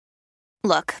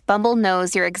Look, Bumble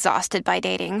knows you're exhausted by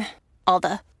dating. All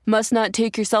the must not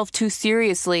take yourself too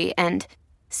seriously and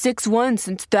 6'1"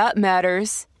 since that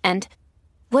matters. And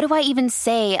what do I even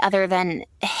say other than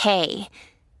hey?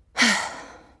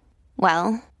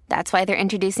 Well, that's why they're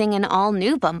introducing an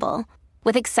all-new Bumble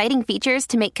with exciting features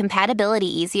to make compatibility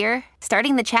easier,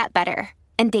 starting the chat better,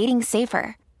 and dating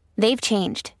safer. They've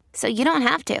changed, so you don't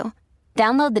have to.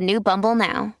 Download the new Bumble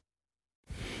now.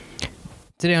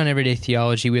 Today on Everyday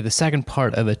Theology, we have the second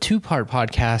part of a two-part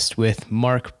podcast with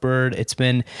Mark Bird. It's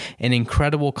been an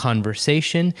incredible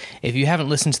conversation. If you haven't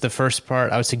listened to the first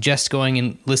part, I would suggest going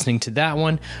and listening to that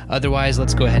one. Otherwise,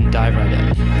 let's go ahead and dive right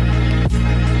in.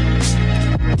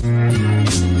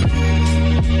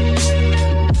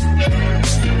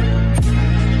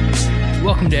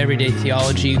 Welcome to Everyday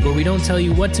Theology, where we don't tell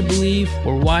you what to believe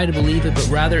or why to believe it, but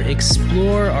rather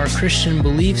explore our Christian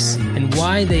beliefs and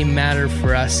why they matter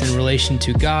for us in relation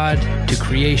to God, to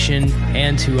creation,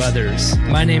 and to others.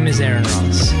 My name is Aaron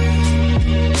Ross.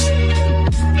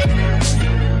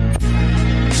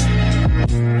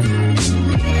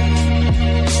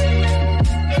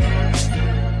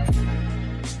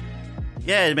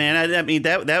 Yeah, man. I mean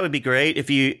that would be great if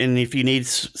you need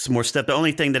some more stuff. The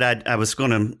only thing that I was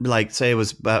going to say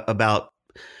was about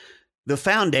the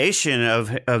foundation of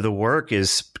the work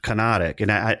is kenotic, and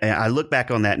I look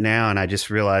back on that now and I just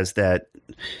realized that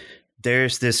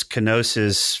there's this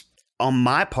kenosis on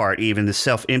my part, even the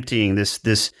self-emptying.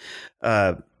 That's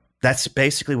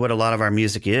basically what a lot of our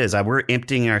music is. We're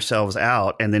emptying ourselves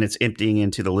out, and then it's emptying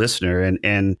into the listener,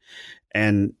 and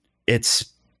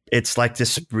it's like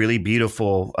this really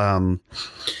beautiful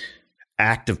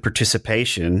act of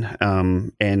participation.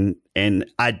 And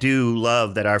I do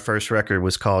love that our first record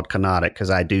was called Kenotic, because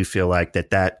I do feel like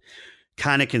that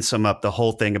kind of can sum up the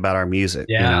whole thing about our music.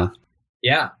 Yeah. You know?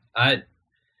 Yeah.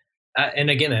 And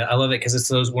again, I love it because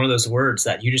it's one of those words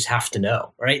that you just have to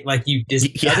know, right? Like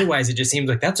otherwise it just seems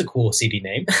like that's a cool CD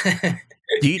name.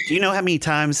 Do you know how many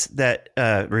times that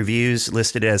reviews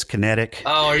listed as kinetic?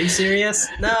 Oh, are you serious?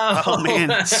 No. Oh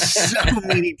man, so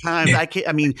many times.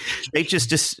 They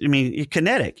just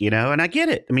kinetic, and I get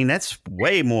it. I mean, that's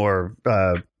way more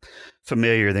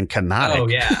familiar than kenotic. Oh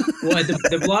yeah. Well,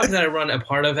 the blog that I run, a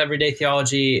part of Everyday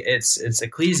Theology, it's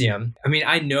Ecclesium. I mean,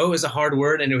 I know it was a hard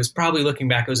word, and it was probably, looking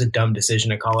back, it was a dumb decision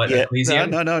to call it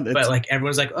Ecclesium. No. But like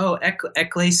everyone's like, oh,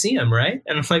 Ecclesium, right?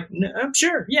 And I'm like, no, I'm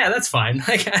sure. Yeah, that's fine.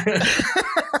 Like,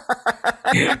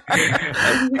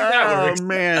 oh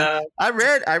man, I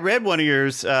read one of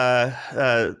yours.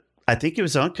 I think it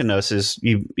was on Kenosis.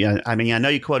 I know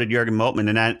you quoted Jürgen Moltmann,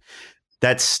 and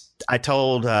I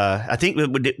told, I think,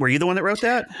 were you the one that wrote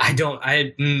that? I don't,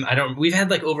 we've had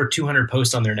like over 200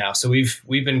 posts on there now. So we've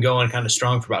been going kind of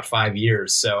strong for about 5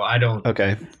 years. So I don't,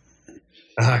 okay.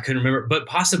 I couldn't remember, but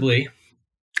possibly.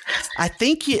 I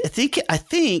thought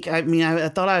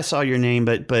I saw your name,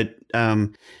 but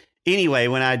anyway,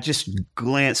 when I just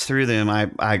glanced through them,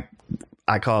 I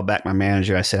called back my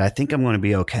manager. I said, I think I'm going to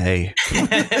be okay.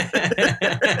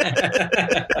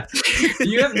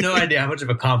 You have no idea how much of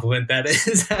a compliment that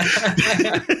is.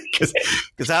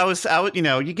 Because I was,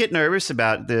 you get nervous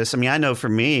about this. I mean, I know for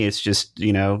me, it's just,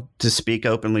 to speak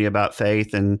openly about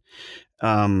faith, and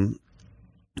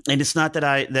it's not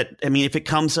that if it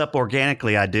comes up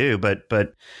organically, I do,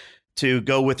 but to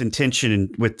go with intention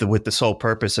and with the sole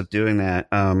purpose of doing that,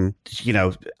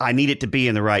 I need it to be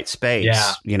in the right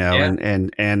space,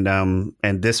 and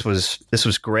this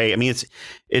was great. I mean,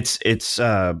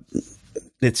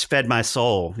 it's fed my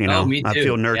soul, Oh, me too. I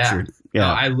feel nurtured. Yeah. No,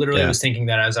 I literally was thinking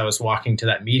that as I was walking to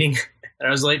that meeting that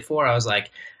I was late for. I was like,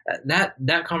 that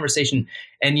conversation.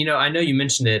 And, I know you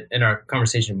mentioned it in our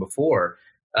conversation before,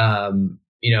 even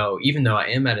though I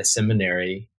am at a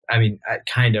seminary, I mean,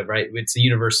 kind of, right? It's a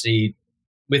university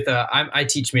with I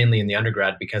teach mainly in the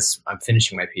undergrad because I'm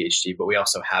finishing my PhD, but we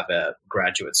also have a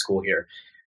graduate school here.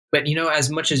 But, as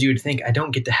much as you would think, I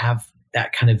don't get to have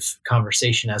that kind of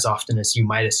conversation as often as you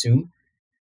might assume.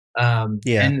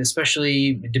 And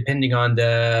especially depending on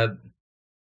the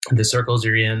circles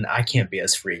you're in, I can't be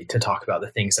as free to talk about the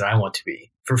things that I want to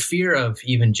be, for fear of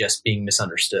even just being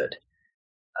misunderstood.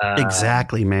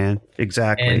 Exactly, man.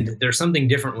 Exactly. And there's something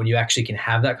different when you actually can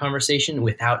have that conversation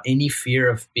without any fear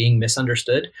of being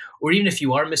misunderstood. Or even if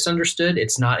you are misunderstood,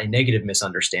 it's not a negative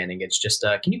misunderstanding. It's just,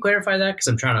 can you clarify that? Because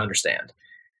I'm trying to understand.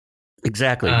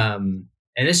 Exactly.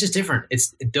 And it's just different.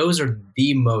 Those are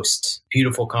the most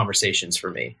beautiful conversations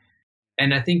for me.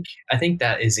 And I think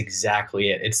that is exactly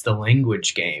it. It's the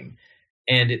language game.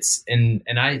 And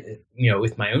I,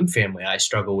 with my own family, I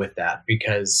struggle with that,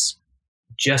 because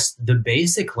just the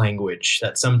basic language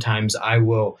that sometimes I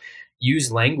will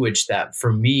use language that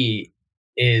for me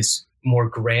is more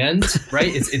grand,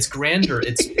 right? It's grander.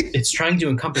 It's trying to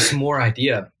encompass more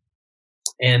idea.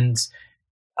 And,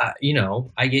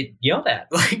 I get yelled at.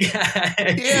 Like,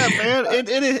 yeah,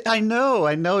 man. I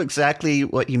know exactly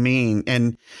what you mean.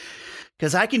 And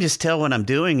because I can just tell when I'm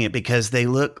doing it because they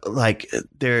look like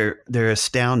they're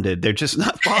astounded. They're just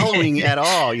not following at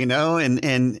all,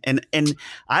 and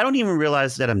I don't even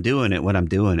realize that I'm doing it when I'm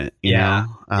doing it. You know?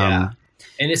 Yeah.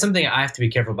 And it's something I have to be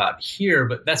careful about here,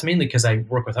 but that's mainly because I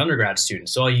work with undergrad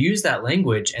students. So I'll use that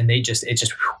language and it's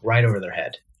just right over their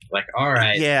head. Like, all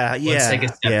right, let's take a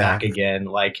step back again.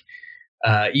 Like,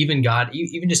 even God,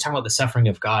 even just talking about the suffering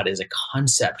of God is a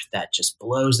concept that just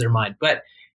blows their mind. But,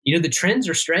 the trends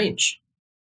are strange.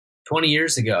 20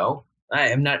 years ago,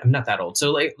 I'm not that old.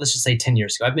 So like, let's just say 10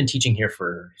 years ago, I've been teaching here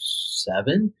for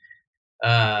 7.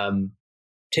 10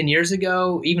 years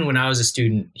ago, even when I was a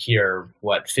student here,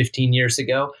 15 years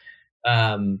ago,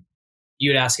 you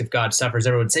would ask if God suffers.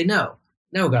 Everyone would say, no,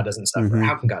 God doesn't suffer. Mm-hmm.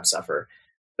 How can God suffer?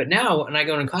 But now when I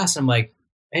go in class, I'm like,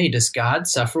 hey, does God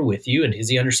suffer with you? And does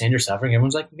he understand your suffering?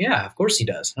 Everyone's like, yeah, of course he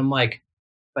does. And I'm like,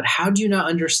 but how do you not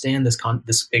understand this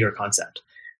bigger concept?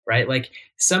 Right? Like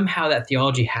somehow that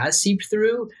theology has seeped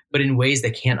through, but in ways they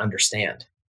can't understand.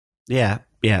 Yeah,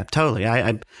 totally.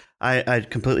 I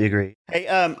completely agree. Hey,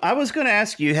 I was going to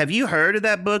ask you, have you heard of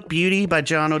that book, Beauty by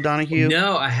John O'Donohue?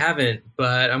 No, I haven't,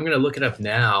 but I'm going to look it up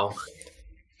now.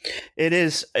 It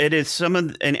is some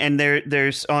of, and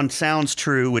there's on Sounds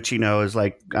True, which, is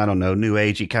like, I don't know, new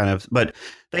agey kind of, but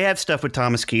they have stuff with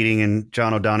Thomas Keating and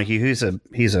John O'Donohue. He's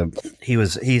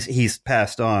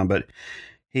passed on, but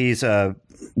he's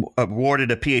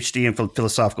awarded a PhD in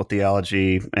philosophical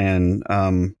theology, and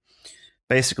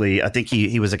basically, I think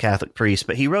he was a Catholic priest,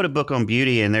 but he wrote a book on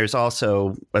beauty, and there's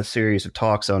also a series of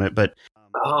talks on it. But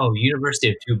University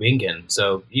of Tübingen,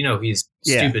 so he's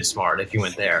stupid smart if you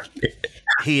went there.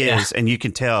 He is, and you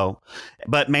can tell.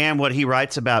 But man, what he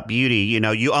writes about beauty,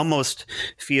 you almost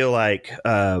feel like.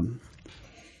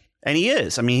 And he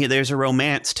is. I mean, there's a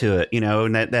romance to it,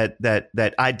 and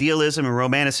that idealism and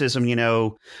romanticism.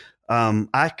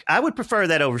 I would prefer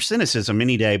that over cynicism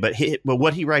any day. But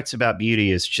what he writes about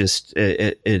beauty is just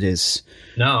it is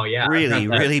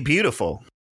really beautiful.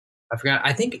 I forgot.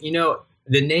 I think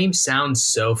the name sounds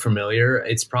so familiar.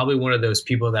 It's probably one of those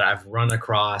people that I've run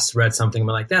across, read something, I'm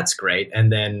like, that's great,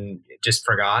 and then just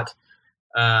forgot.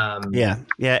 Yeah.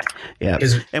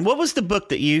 And what was the book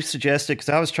that you suggested? Because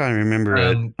I was trying to remember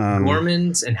it.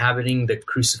 Gorman's Inhabiting the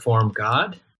Cruciform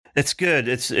God. It's good.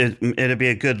 It'll be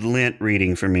a good Lent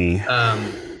reading for me.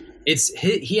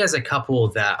 He has a couple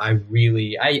that I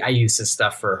use his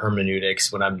stuff for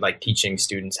hermeneutics when I'm like teaching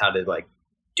students how to like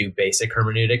do basic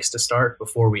hermeneutics to start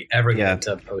before we ever get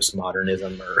into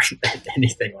postmodernism or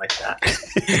anything like that.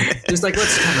 Just like,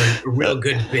 let's have a real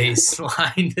good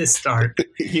baseline to start.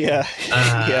 Yeah,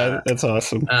 that's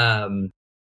awesome.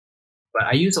 But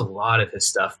I use a lot of his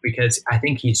stuff because I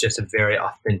think he's just a very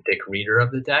authentic reader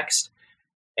of the text,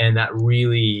 and that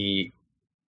really,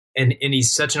 and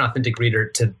he's such an authentic reader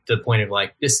to the point of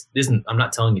like, this isn't, I'm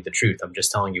not telling you the truth, I'm just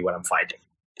telling you what I'm finding,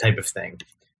 type of thing.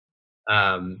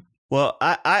 Well,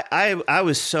 I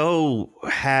was so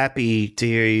happy to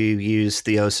hear you use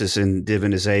theosis and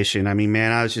divinization. I mean,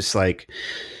 man, I was just like,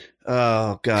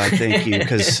 oh God, thank you.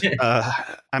 Because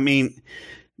I mean,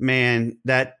 man,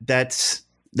 that's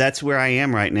where I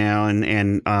am right now.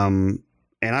 And I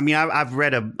mean, I've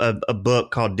read a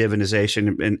book called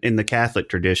Divinization in the Catholic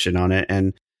tradition on it,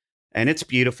 and it's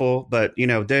beautiful. But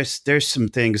there's some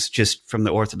things just from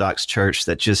the Orthodox Church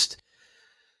that just,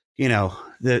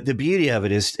 the beauty of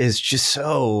it is just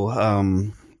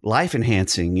so life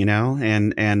enhancing,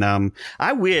 and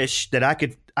I wish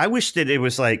that it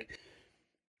was like,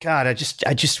 God, I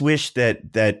just wish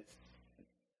that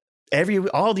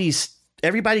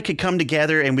everybody could come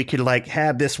together and we could like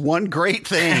have this one great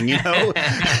thing,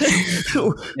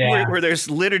 where there's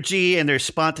liturgy and there's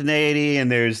spontaneity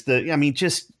and there's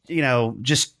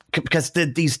just because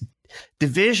these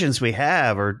divisions we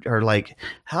have are like,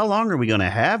 how long are we going to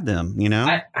have them?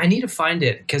 I need to find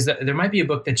it because there might be a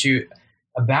book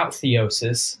about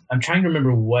theosis. I'm trying to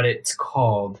remember what it's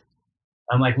called.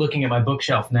 I'm like looking at my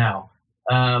bookshelf now.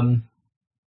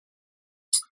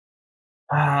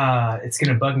 It's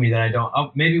going to bug me that I don't.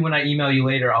 Maybe when I email you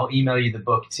later, I'll email you the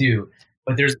book too.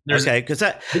 But there's okay, because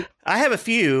I have a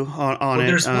few on it.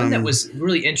 There's one that was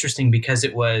really interesting because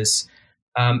it was.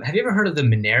 Have you ever heard of the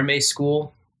Minerve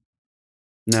School?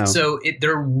 No. So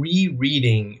they're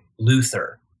rereading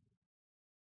Luther,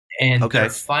 and they're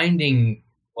finding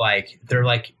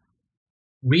they're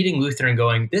reading Luther and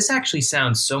going, this actually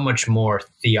sounds so much more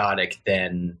theotic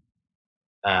than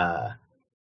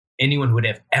anyone would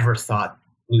have ever thought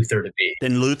Luther to be.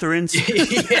 Than Lutherans?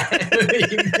 Yeah,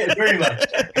 very much.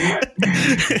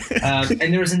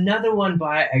 And there was another one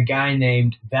by a guy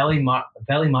named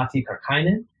Veli-Matti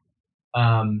Karkkainen,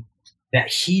 that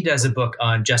he does a book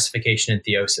on justification and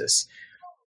theosis.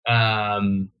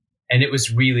 And it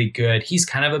was really good. He's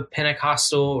kind of a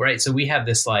Pentecostal, right? So we have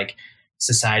this like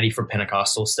Society for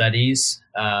Pentecostal Studies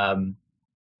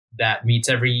that meets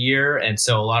every year. And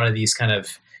so a lot of these kind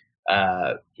of,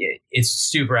 it's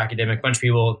super academic, bunch of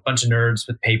people, bunch of nerds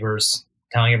with papers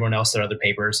telling everyone else their other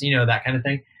papers, that kind of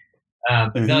thing.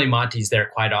 But Veli-Matti's there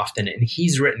quite often, and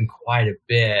he's written quite a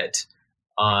bit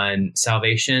on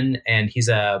salvation. And he's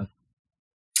not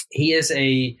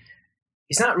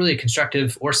really a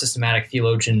constructive or systematic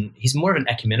theologian. He's more of an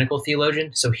ecumenical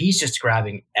theologian. So he's just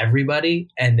grabbing everybody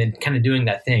and then kind of doing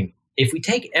that thing. If we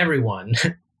take everyone,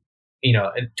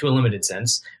 to a limited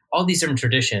sense, all these different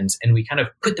traditions, and we kind of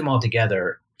put them all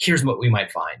together, here's what we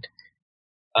might find.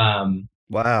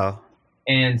 Wow.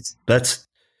 And that's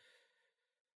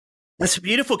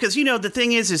beautiful. Cause the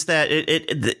thing is that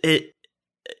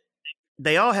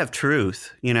they all have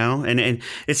truth, and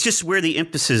it's just where the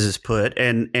emphasis is put.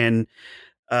 And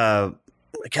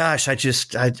gosh,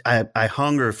 I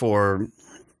hunger for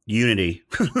unity,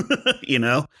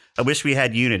 I wish we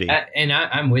had unity.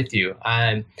 I'm with you.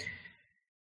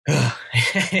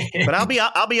 But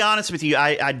I'll be honest with you.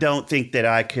 I don't think that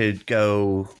I could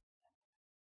go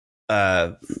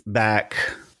back.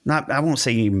 I won't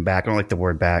say even back. I don't like the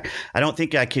word back. I don't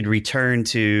think I could return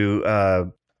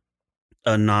to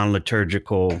a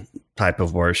non-liturgical type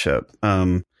of worship.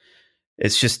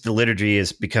 It's just the liturgy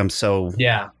has become so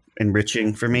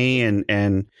enriching for me,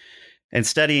 and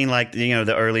studying like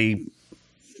the early.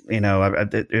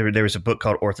 There was a book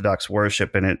called Orthodox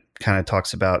Worship, and it kind of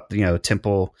talks about,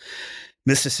 temple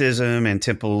mysticism and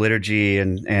temple liturgy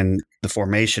and the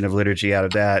formation of liturgy out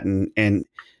of that. And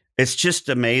it's just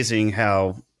amazing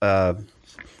how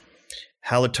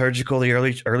liturgical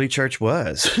the early church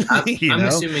was. I'm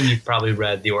assuming you've probably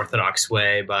read The Orthodox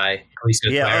Way by Callisto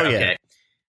Clare. Okay.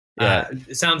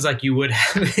 It sounds like you would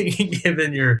have,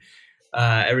 given your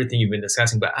everything you've been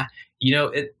discussing, but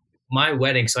my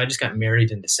wedding. So I just got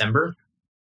married in December.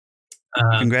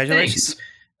 Congratulations.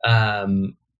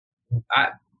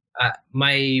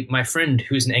 My friend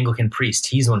who's an Anglican priest,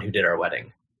 he's the one who did our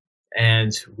wedding,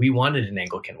 and we wanted an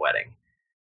Anglican wedding.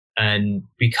 And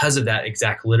because of that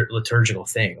exact liturgical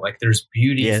thing, like there's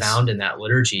beauty found in that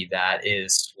liturgy that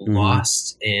is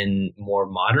lost in more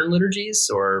modern liturgies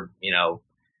or,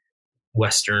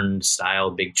 Western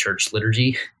style big church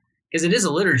liturgy. Because it is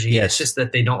a liturgy. Yes. It's just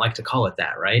that they don't like to call it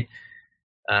that, right?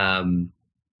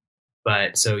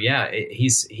 But so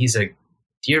he's a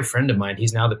dear friend of mine.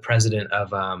 He's now the president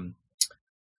of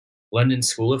London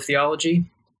School of Theology.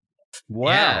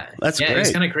 Wow, that's great.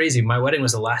 It's kind of crazy. My wedding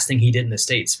was the last thing he did in the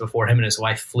States before him and his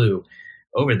wife flew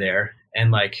over there.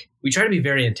 And like we try to be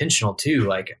very intentional too.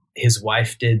 Like his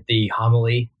wife did the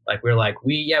homily. Like we're like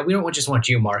we don't just want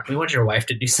you, Mark. We want your wife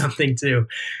to do something too.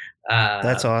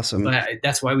 That's awesome. But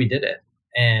that's why we did it.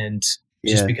 And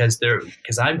just because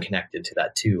I'm connected to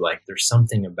that too. Like there's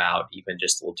something about even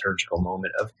just the liturgical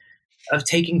moment of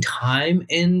taking time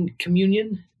in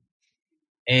communion.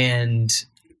 And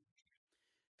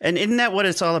isn't that what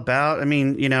it's all about? I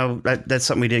mean, that's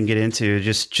something we didn't get into.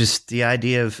 Just the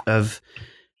idea of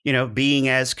being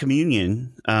as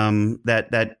communion,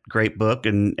 that great book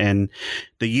and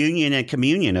the union and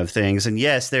communion of things. And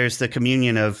yes, there's the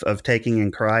communion of taking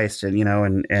in Christ and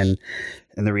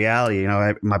the reality,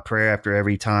 my prayer after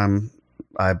every time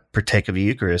I partake of the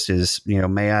Eucharist is,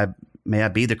 may I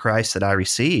be the Christ that I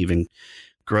receive and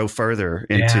grow further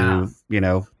into,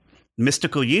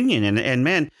 mystical union. And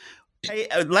man, hey,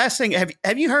 last thing,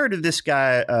 have you heard of this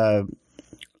guy,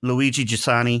 Luigi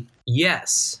Giussani?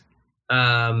 Yes.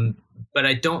 But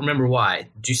I don't remember why.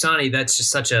 Giussani, that's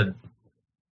just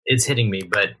it's hitting me,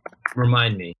 but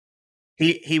remind me.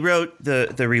 He wrote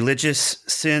the Religious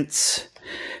Sense,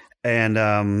 and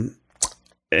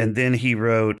then he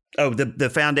wrote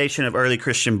the Foundation of Early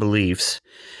Christian Beliefs,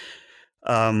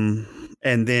 and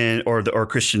then or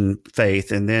Christian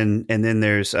Faith, and then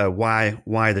there's why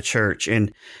the Church,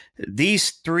 and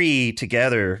these three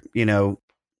together,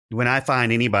 when I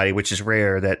find anybody, which is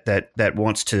rare, that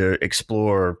wants to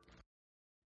explore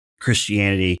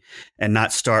Christianity and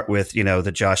not start with,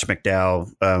 the Josh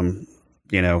McDowell,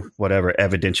 whatever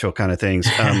evidential kind of things.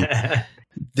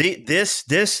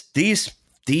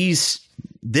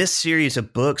 This series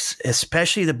of books,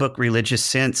 especially the book Religious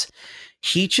Sense,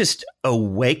 he just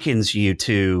awakens you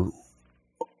to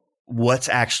what's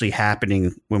actually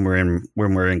happening when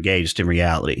we're engaged in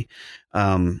reality.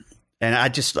 and I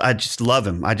just love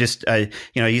him.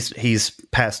 He's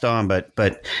passed on, but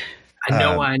I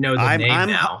know why I know the name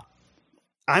now.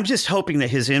 I'm just hoping that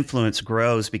his influence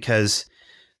grows because,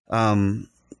 and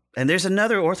there's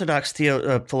another Orthodox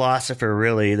philosopher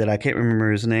really that I can't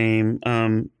remember his name.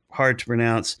 Hard to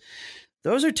pronounce.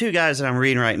 Those are two guys that I'm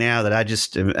reading right now that I'm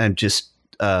just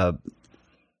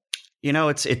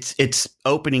it's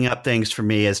opening up things for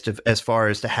me as far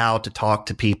as to how to talk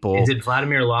to people. Is it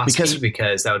Vladimir Lossky?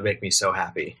 Because that would make me so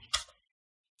happy.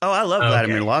 Oh, I love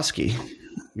Vladimir Lossky.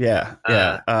 Yeah.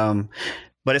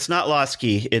 But it's not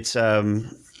Lossky. It's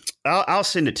I'll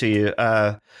send it to you.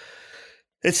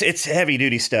 It's heavy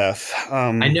duty stuff. I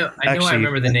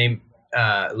remember the name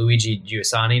Luigi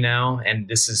Giussani now, and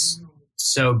this is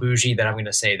so bougie that I'm going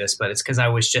to say this, but it's because I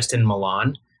was just in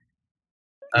Milan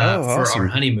for our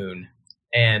honeymoon,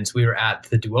 and we were at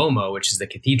the Duomo, which is the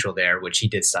cathedral there, which he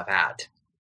did stuff at.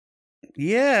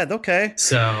 Yeah. Okay.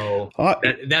 So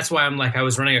that's why I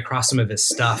was running across some of this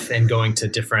stuff and going to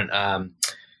different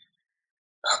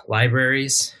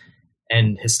libraries,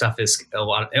 and his stuff is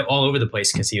all over the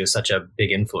place because he was such a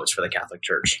big influence for the Catholic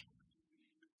Church.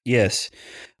 Yes.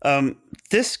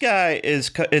 This guy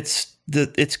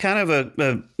it's kind of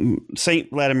a St.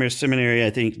 Vladimir Seminary, I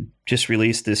think, just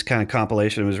released this kind of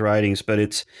compilation of his writings, but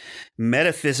it's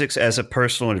Metaphysics as a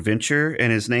Personal Adventure,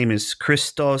 and his name is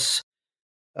Christos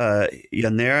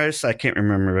Yannaras. I can't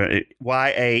remember.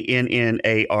 Yannaras.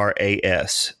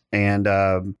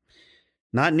 And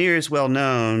not near as well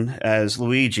known as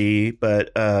Luigi,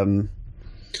 but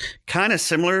kind of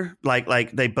similar.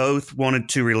 Like they both wanted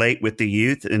to relate with the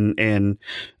youth and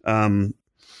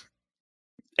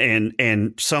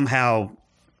somehow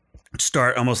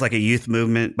start almost like a youth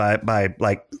movement by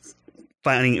like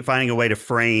finding a way to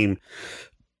frame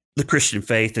the Christian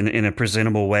faith in a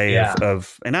presentable way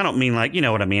of, and I don't mean like, you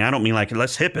know what I mean? I don't mean like,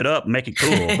 let's hip it up and make it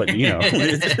cool, but you know,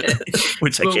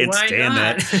 which I can't stand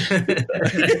that.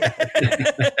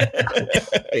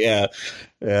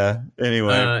 Yeah.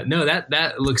 Anyway. No,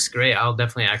 that looks great. I'll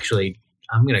definitely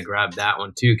I'm going to grab that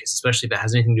one too. Cause especially if it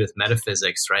has anything to do with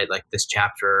metaphysics, right? Like this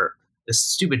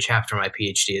stupid chapter of my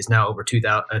PhD is now over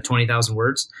 20,000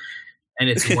 words. And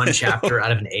it's one chapter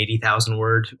out of an 80,000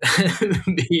 word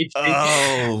PhD.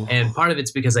 Oh. And part of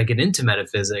it's because I get into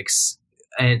metaphysics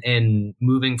and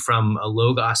moving from a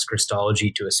logos Christology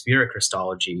to a spirit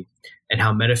Christology, and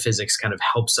how metaphysics kind of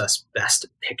helps us best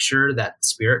picture that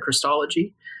spirit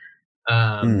Christology.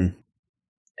 And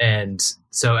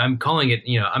so I'm calling it,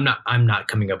 I'm not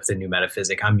coming up with a new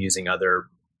metaphysic. I'm using other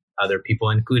people,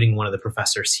 including one of the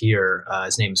professors here.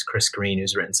 His name is Chris Green,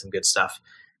 who's written some good stuff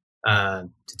to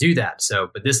do that. So,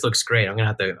 but this looks great. I'm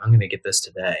going to get this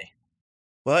today.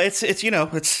 Well, it's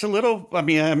a little, I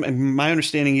mean, my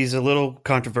understanding he's a little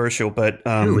controversial, but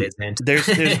who isn't? There's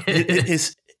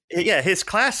his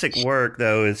classic work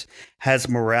though has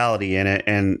morality in it.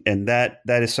 And that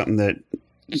is something that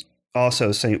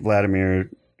also St. Vladimir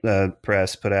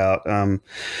Press put out.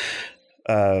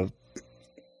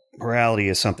 Morality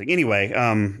is something. Anyway,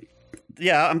 I'm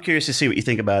curious to see what you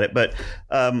think about it. But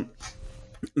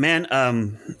man,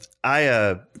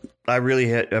 I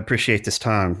really appreciate this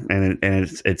time, and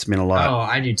it's meant a lot. Oh,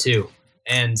 I do too.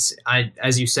 And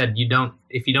as you said,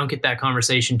 if you don't get that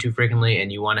conversation too frequently,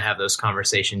 and you want to have those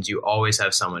conversations, you always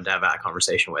have someone to have that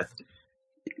conversation with.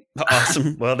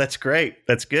 Awesome. Well, that's great.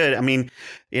 That's good. I mean,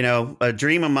 a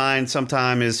dream of mine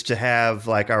sometime is to have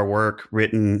like our work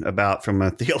written about from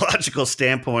a theological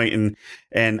standpoint.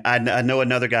 And I know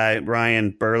another guy, Ryan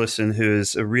Burleson, who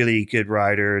is a really good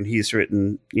writer, and he's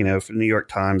written, for the New York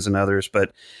Times and others.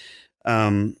 But,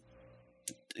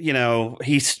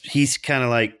 he's kind of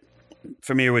like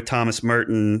familiar with Thomas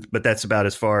Merton, but that's about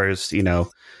as far as,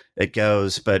 it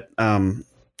goes. But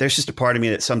there's just a part of me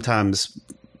that sometimes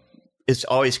is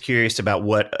always curious about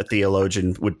what a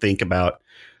theologian would think about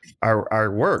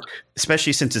our work,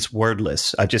 especially since it's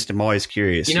wordless. I just am always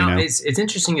curious. It's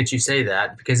interesting that you say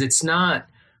that, because it's not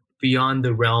beyond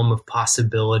the realm of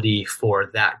possibility for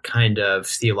that kind of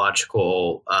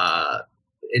theological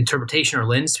interpretation or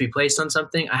lens to be placed on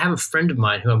something. I have a friend of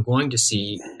mine who I'm going to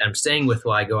see, and I'm staying with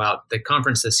while I go out. The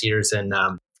conference this year is in,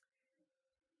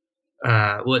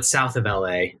 it's south of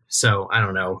LA, so I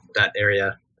don't know that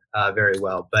area very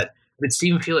well, but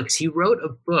Stephen Felix, he wrote a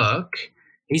book.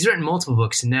 He's written multiple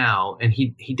books now, and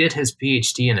he did his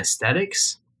PhD in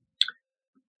aesthetics.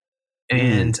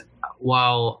 And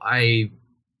while I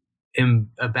am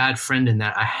a bad friend in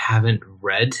that I haven't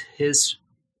read his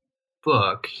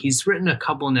book, he's written a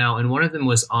couple now, and one of them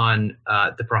was on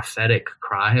the prophetic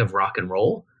cry of rock and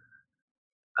roll.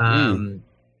 And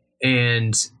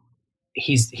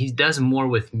he does more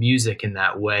with music in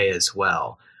that way as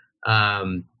well.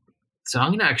 So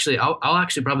I'm gonna I'll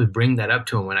actually probably bring that up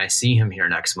to him when I see him here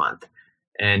next month,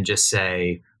 and just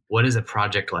say, what does a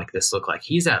project like this look like?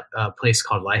 He's at a place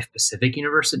called Life Pacific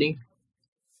University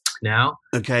now.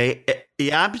 Okay.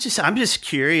 Yeah. I'm just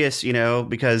curious,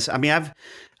 because I mean,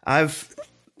 I've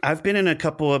been in a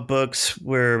couple of books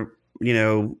where,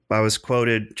 I was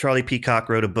quoted. Charlie Peacock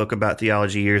wrote a book about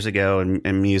theology years ago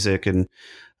and music. And,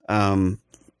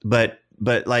 but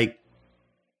like,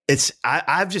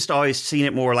 I've just always seen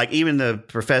it more like even the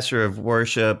professor of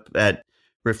worship at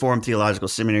Reformed Theological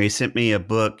Seminary sent me a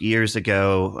book years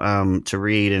ago to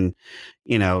read, and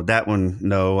that one,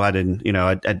 no, I didn't.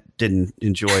 I didn't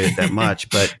enjoy it that much,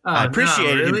 but I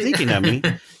appreciated him thinking of me.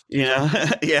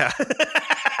 Yeah.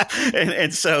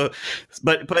 and so,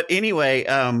 but anyway,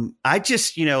 I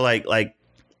just like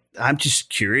I'm just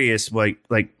curious, like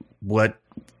what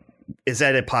is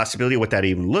that a possibility? What that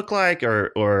even look like,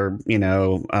 or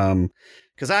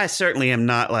because I certainly am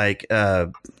not like.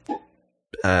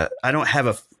 I don't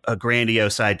have a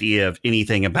grandiose idea of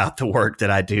anything about the work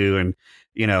that I do. And,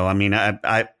 I mean,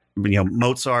 I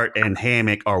Mozart and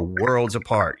Hammock are worlds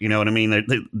apart. You know what I mean?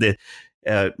 The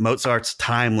Mozart's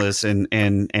timeless and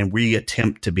we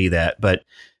attempt to be that. But,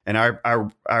 and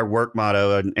our work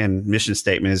motto and mission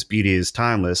statement is beauty is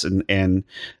timeless. And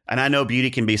I know beauty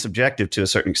can be subjective to a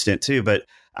certain extent too, but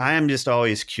I am just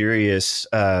always curious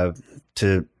to,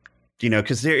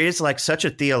 because there is like such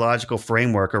a theological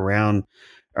framework around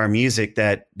our music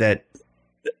that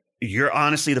you're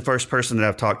honestly the first person that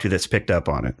I've talked to that's picked up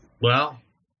on it. Well,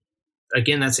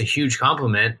 again, that's a huge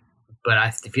compliment, but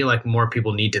I feel like more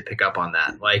people need to pick up on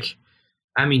that. Like,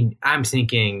 I mean, I'm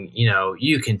thinking,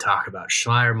 you can talk about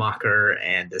Schleiermacher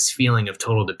and this feeling of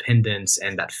total dependence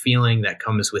and that feeling that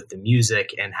comes with the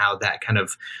music and how that kind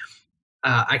of,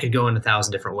 I could go in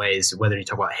 1,000 different ways, whether you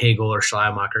talk about Hegel or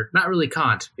Schleiermacher, not really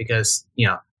Kant, because,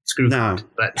 screw Kant,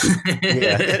 but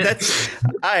yeah, that's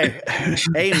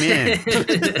amen.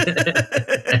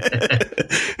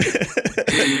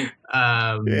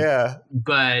 Yeah,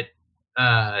 but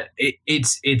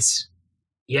it's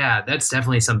that's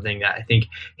definitely something that I think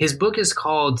his book is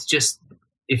called. Just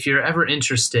if you're ever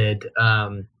interested,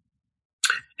 and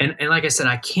like I said,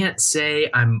 I can't say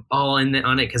I'm all in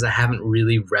on it because I haven't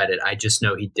really read it. I just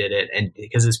know he did it, and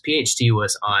because his PhD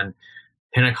was on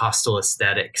Pentecostal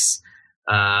aesthetics.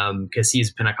 Because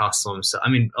he's Pentecostal himself. I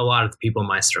mean, a lot of the people in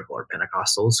my circle are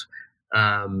Pentecostals,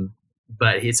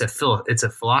 but it's a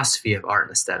philosophy of art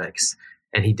and aesthetics.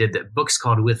 And he did that book's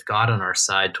called "With God on Our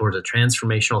Side: Towards a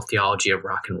Transformational Theology of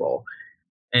Rock and Roll,"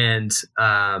 and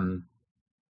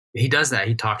he does that.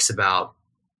 He talks about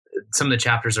some of the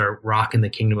chapters are rock in the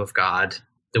kingdom of God,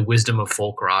 the wisdom of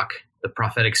folk rock, the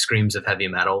prophetic screams of heavy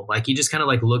metal. Like he just kind of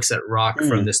like looks at rock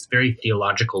from this very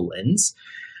theological lens.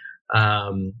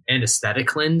 And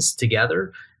aesthetic lens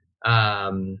together.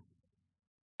 And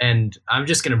I'm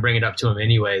just going to bring it up to him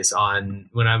anyways on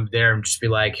when I'm there and just be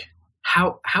like,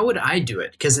 how would I do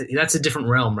it? Because that's a different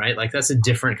realm, right? Like that's a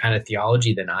different kind of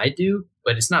theology than I do,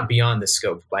 but it's not beyond the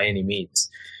scope by any means.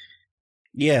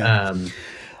 Yeah.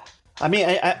 I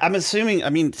mean, I'm assuming. I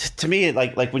mean, to me,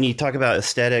 like when you talk about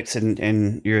aesthetics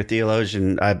and you're a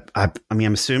theologian, I mean,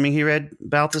 I'm assuming he read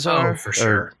Balthasar. Oh, for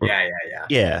sure.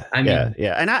 Yeah. I mean,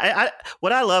 yeah. And I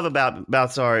what I love about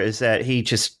Balthasar is that he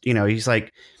just, he's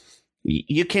like,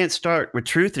 you can't start with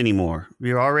truth anymore.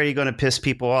 You're already going to piss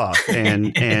people off,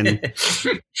 and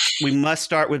we must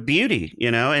start with beauty,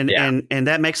 and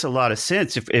that makes a lot of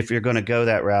sense if you're going to go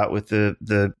that route with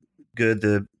the good,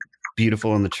 the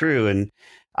beautiful, and the true. And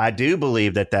I do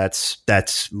believe that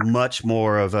that's much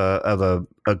more of a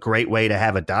great way to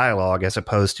have a dialogue as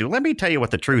opposed to let me tell you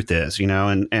what the truth is,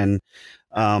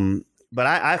 but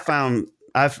I found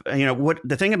what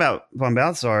the thing about von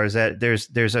Balthasar is that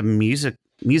there's a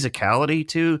musicality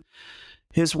to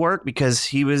his work because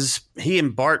he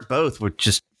and Bart both were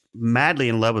just madly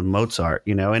in love with Mozart,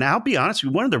 and I'll be honest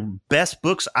with you, one of the best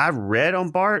books I've read on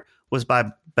Bart was by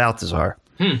Balthasar.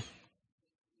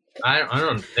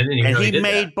 I didn't even know he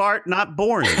made that. Bart not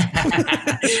boring,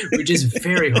 which is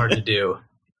very hard to do.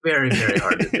 Very, very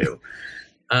hard to do.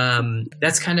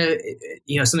 That's kind of,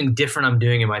 something different I'm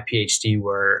doing in my PhD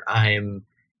where I'm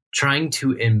trying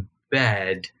to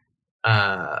embed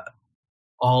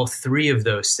all three of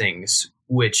those things,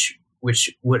 which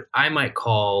what I might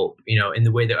call, in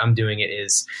the way that I'm doing it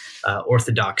is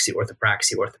orthodoxy,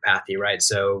 orthopraxy, orthopathy, right?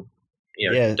 So,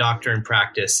 doctrine,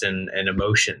 practice, and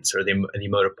emotions, or the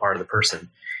emotive part of the person,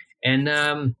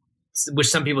 and which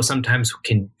some people sometimes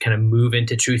can kind of move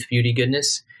into truth, beauty,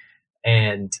 goodness.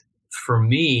 And for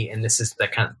me, and this is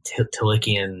that kind of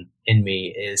Tillichian in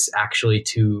me, is actually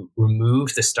to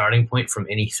remove the starting point from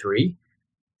any three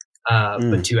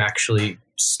but to actually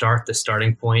start the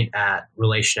starting point at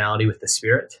relationality with the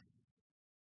Spirit.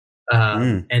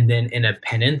 And then in a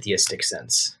panentheistic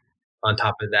sense on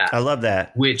top of that. I love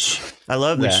that.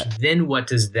 Then what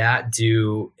does that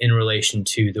do in relation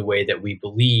to the way that we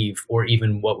believe, or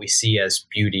even what we see as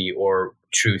beauty or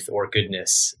truth or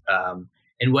goodness,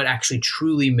 and what actually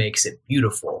truly makes it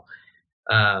beautiful?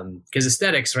 Because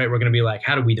aesthetics, right? We're going to be like,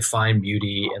 how do we define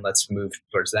beauty? And let's move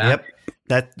towards that.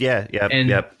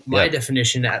 My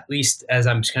definition, at least as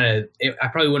I'm I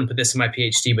probably wouldn't put this in my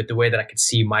PhD, but the way that I could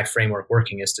see my framework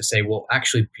working is to say, well,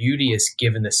 actually beauty is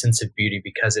given the sense of beauty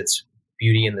because it's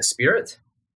beauty in the Spirit.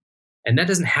 And that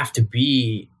doesn't have to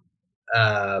be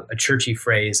a churchy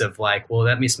phrase of like, well,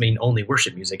 that must mean only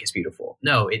worship music is beautiful.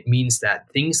 No, it means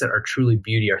that things that are truly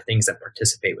beauty are things that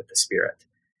participate with the Spirit.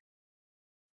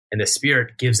 And the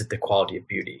Spirit gives it the quality of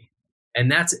beauty.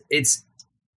 And it's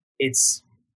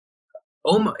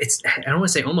almost, I don't want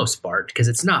to say almost Barth, because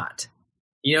it's not.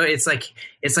 It's like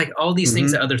all these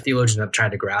things that other theologians have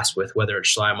tried to grasp with, whether it's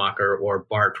Schleiermacher or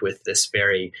Barth, with this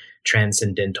very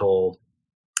transcendental,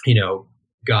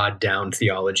 God down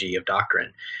theology of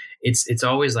doctrine. It's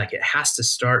always like it has to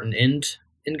start and end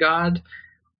in God,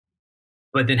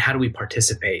 but then how do we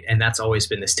participate? And that's always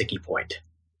been the sticky point.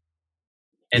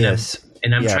 And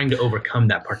I'm trying to overcome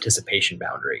that participation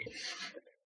boundary.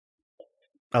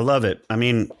 I love it. I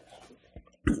mean,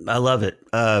 I love it.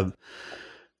 That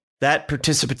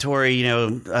participatory,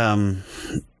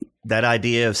 that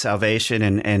idea of salvation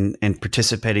and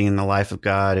participating in the life of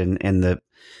God and the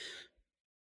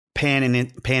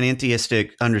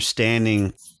panentheistic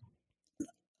understanding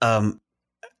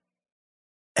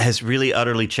has really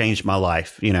utterly changed my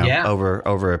life,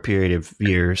 over a period of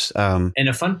years. And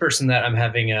a fun person that I'm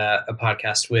having a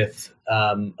podcast with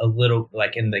a little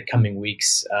like in the coming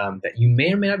weeks that you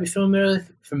may or may not be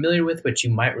familiar with, but you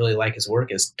might really like his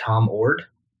work, is Tom Oord.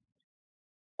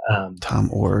 Tom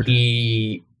Oord.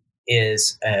 He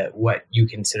is what you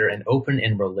consider an open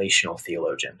and relational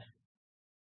theologian.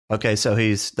 Okay, so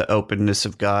he's the openness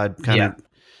of God kind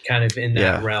of in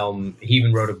that realm. He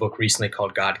even wrote a book recently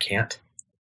called God Can't.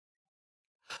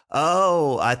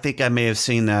 Oh, I think I may have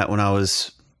seen that when I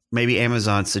was, maybe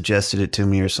Amazon suggested it to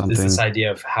me or something. It's this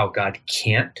idea of how God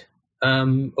can't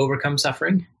overcome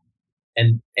suffering,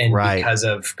 and because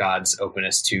of God's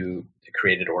openness to the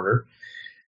created order.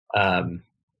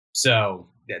 So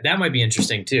that might be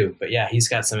interesting too. But yeah, he's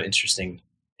got some interesting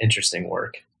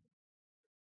work.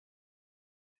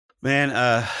 Man,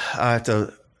 I have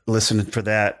to listen for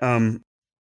that.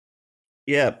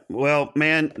 Well,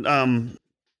 man,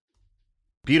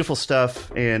 beautiful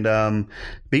stuff. And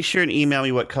be sure and email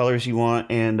me what colors you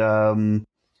want. And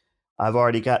I've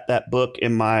already got that book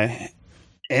in my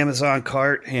Amazon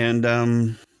cart. And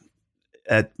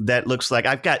that looks like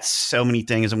I've got so many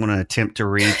things I'm going to attempt to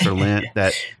read for Lent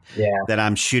that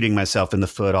I'm shooting myself in the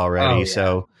foot already. Oh, yeah.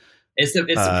 So it's the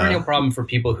perennial problem for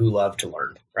people who love to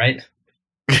learn, right?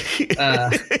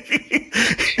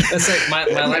 That's like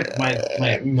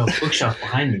my bookshelf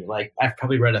behind me. Like I've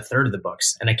probably read a third of the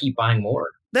books, and I keep buying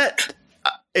more. That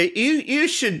it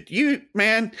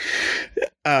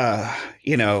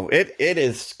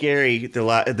is scary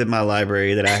my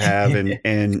library that I have,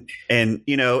 and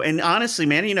honestly,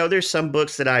 man, there's some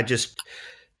books that I just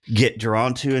get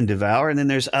drawn to and devour, and then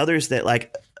there's others that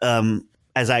like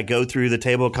as I go through the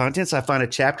table of contents, I find a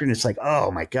chapter and it's like,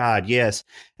 oh my God, yes.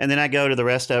 And then I go to the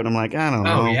rest of it and I'm like, I don't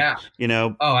know. Oh yeah.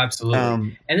 Oh,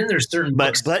 absolutely. And then there's certain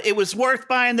books. But it was worth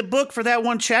buying the book for that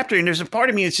one chapter. And there's a part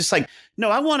of me that's just like, no,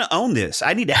 I want to own this.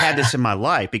 I need to have this in my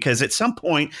life because at some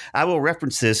point I will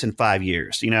reference this in 5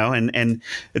 years, and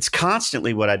it's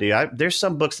constantly what I do. There's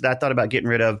some books that I thought about getting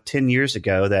rid of 10 years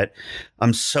ago that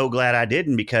I'm so glad I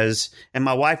didn't and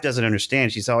my wife doesn't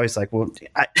understand. She's always like, well,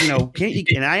 can't you?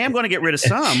 And I am going to get rid of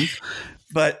some,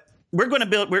 but we're going to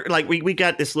build, we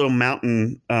got this little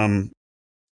mountain,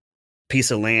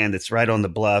 piece of land that's right on the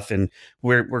bluff, and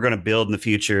we're going to build in the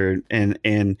future, and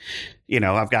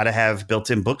I've got to have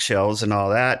built-in bookshelves and all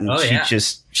that, and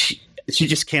she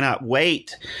just cannot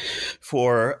wait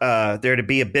for there to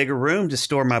be a bigger room to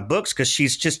store my books, because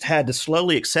she's just had to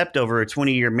slowly accept over a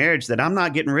 20-year marriage that I'm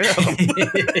not getting rid of them.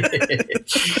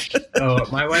 Oh,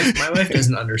 my wife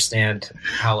doesn't understand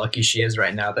how lucky she is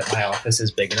right now that my office is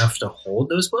big enough to hold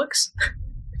those books.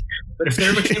 But if there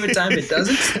ever came a time it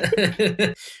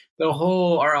doesn't,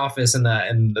 our office and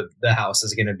the house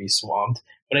is going to be swamped.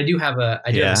 But I do have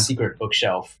a secret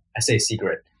bookshelf. I say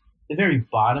secret. The very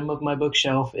bottom of my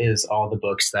bookshelf is all the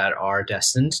books that are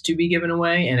destined to be given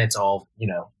away, and it's all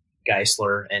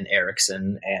Geisler and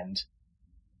Erickson and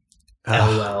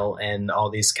LOL and all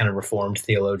these kind of Reformed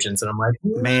theologians. And I'm like,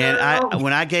 no. Man,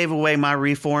 when I gave away my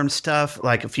Reformed stuff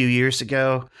like a few years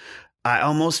ago, I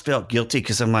almost felt guilty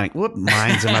because I'm like, what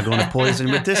minds am I going to poison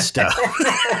with this stuff?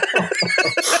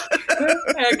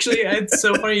 Actually, it's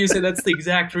so funny you say that's the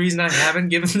exact reason I haven't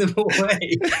given them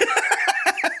away.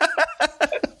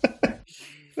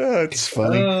 Oh, it's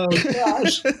funny. Oh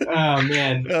gosh. Oh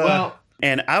man. Well,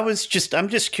 and I'm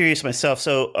just curious myself.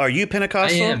 So, are you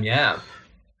Pentecostal? I am. Yeah.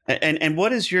 And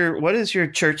what is your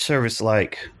church service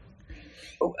like?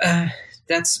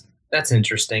 That's an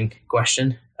interesting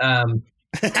question.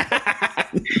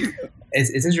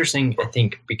 It's interesting, I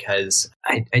think, because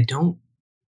I don't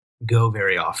go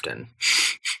very often.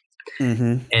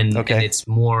 Mm-hmm. And it's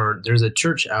more, there's a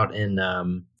church out in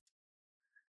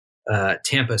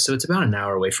Tampa, so it's about an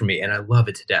hour away from me, and I love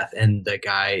it to death. And the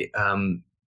guy,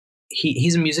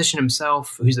 he's a musician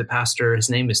himself, who's the pastor. His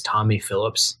name is Tommy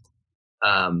Phillips.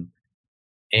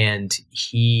 And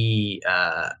he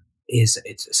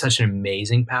it's such an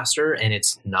amazing pastor, and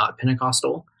it's not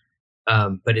Pentecostal,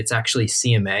 but it's actually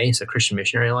CMA, it's a Christian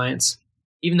Missionary Alliance.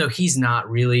 Even though he's not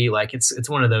really like, it's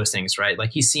one of those things, right?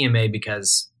 Like he's CMA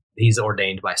because he's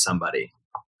ordained by somebody,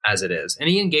 as it is, and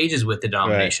he engages with the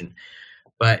denomination. Right.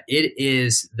 But it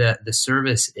is the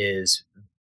service is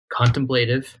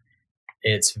contemplative.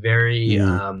 It's very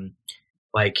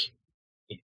like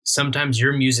sometimes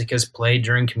your music is played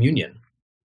during communion.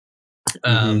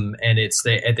 And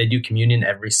they do communion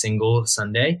every single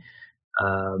Sunday.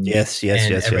 Yes.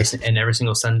 And every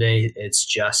single Sunday, it's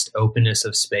just openness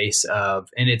of space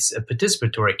and it's a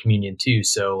participatory communion too.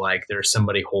 So like there's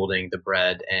somebody holding the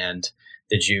bread and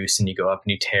the juice, and you go up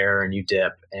and you tear and you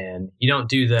dip, and you don't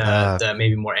do the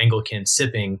maybe more Anglican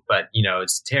sipping, but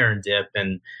it's tear and dip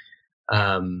and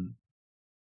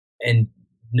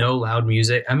no loud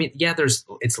music. I mean, yeah,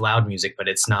 it's loud music, but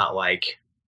it's not like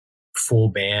full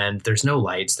band. There's no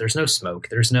lights. There's no smoke.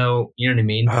 There's no, you know what I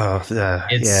mean? Oh,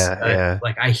 yeah.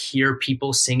 Like I hear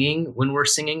people singing when we're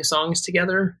singing songs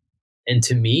together. And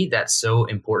to me, that's so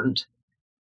important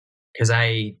because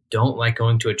I don't like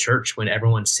going to a church when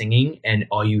everyone's singing and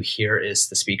all you hear is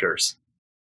the speakers.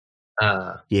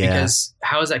 Because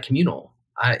how is that communal?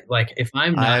 If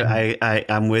I'm not,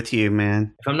 I'm with you,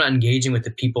 man. If I'm not engaging with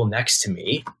the people next to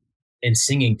me and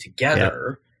singing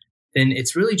together, then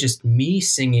it's really just me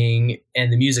singing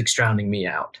and the music's drowning me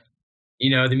out.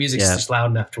 The music's just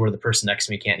loud enough to where the person next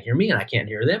to me can't hear me and I can't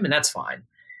hear them, and that's fine.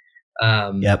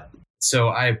 So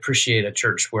I appreciate a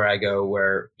church where I go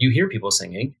where you hear people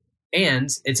singing, and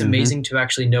it's amazing to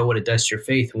actually know what it does to your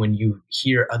faith when you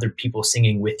hear other people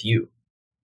singing with you,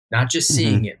 not just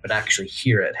seeing it, but actually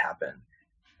hear it happen.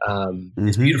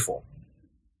 It's beautiful.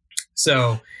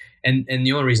 So, and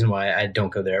the only reason why I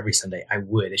don't go there every Sunday,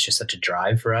 it's just such a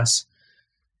drive for us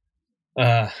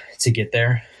to get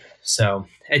there. So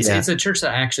it's a church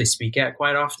that I actually speak at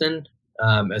quite often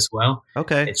as well.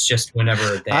 Okay. It's just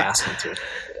whenever they ask me to.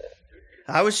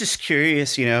 I was just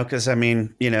curious, because this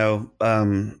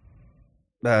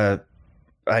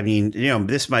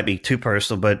might be too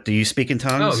personal, but do you speak in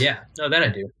tongues? Oh yeah. No, that I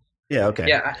do. Yeah. Okay.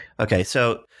 Yeah. Okay.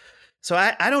 So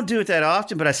I don't do it that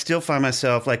often, but I still find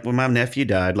myself like when my nephew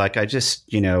died, like I just,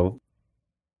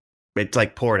 it's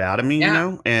like poured out of me,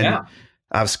 and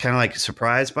I was kind of like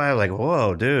surprised by it, like,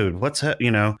 whoa, dude, what's up,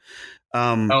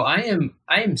 I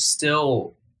am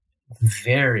still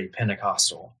very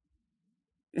Pentecostal.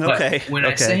 Okay. But when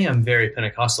I say I'm very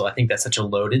Pentecostal, I think that's such a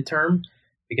loaded term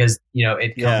because,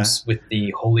 it comes with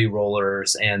the holy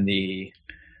rollers and the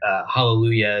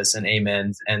hallelujahs and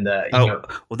amens and well,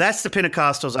 that's the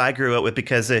Pentecostals I grew up with,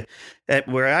 because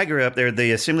where I grew up there,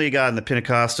 the Assembly of God and the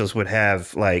Pentecostals would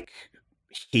have like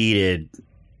heated,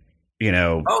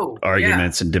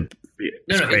 arguments and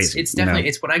it's definitely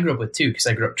it's what I grew up with too, because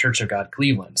I grew up Church of God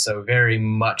Cleveland, so very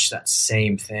much that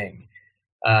same thing.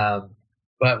 But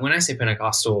when I say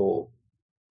Pentecostal,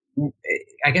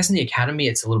 I guess in the academy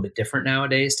it's a little bit different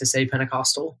nowadays to say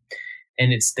Pentecostal.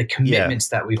 And it's the commitments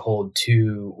that we hold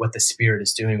to what the Spirit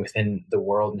is doing within the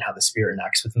world and how the Spirit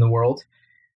enacts within the world,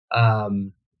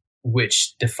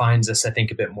 which defines us, I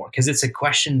think, a bit more. Because it's a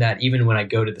question that even when I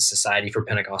go to the Society for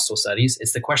Pentecostal Studies,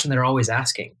 it's the question they're always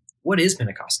asking. What is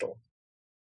Pentecostal?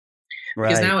 Right.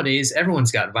 Because nowadays,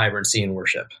 everyone's got vibrancy in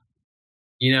worship,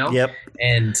 Yep.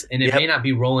 And it may not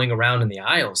be rolling around in the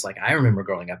aisles like I remember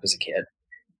growing up as a kid.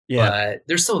 Yeah. But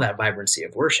there's still that vibrancy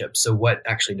of worship. So what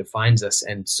actually defines us,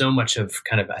 and so much of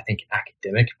kind of, I think,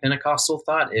 academic Pentecostal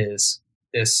thought is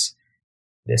this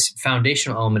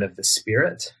foundational element of the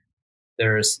Spirit.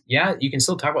 There's, you can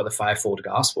still talk about the fivefold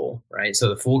gospel, right? So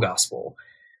the full gospel.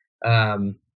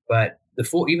 But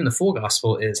even the full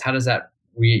gospel is, how does that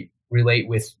relate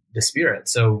with the Spirit.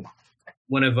 So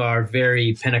one of our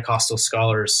very Pentecostal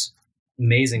scholars,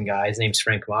 amazing guy, his name's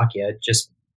Frank Macchia, just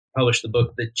published the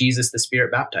book, The Jesus, the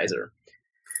Spirit Baptizer,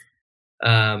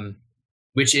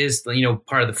 which is,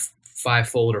 part of the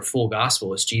fivefold or full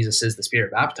gospel is Jesus is the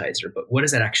Spirit Baptizer. But what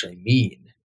does that actually mean?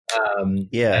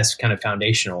 That's kind of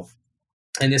foundational.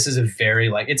 And this is a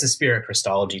very it's a Spirit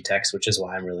Christology text, which is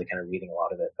why I'm really kind of reading a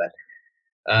lot of it. But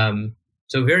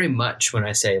so very much when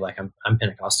I say I'm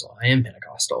Pentecostal, I am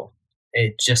Pentecostal.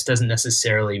 It just doesn't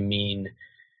necessarily mean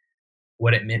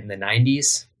what it meant in the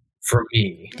 90s for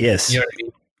me. Yes. You know what I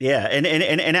mean? Yeah.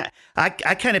 And I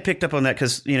kind of picked up on that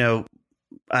because,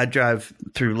 I drive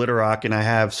through Little Rock and I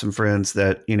have some friends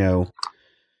that,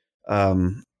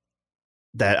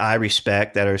 that I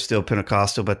respect that are still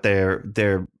Pentecostal, but they're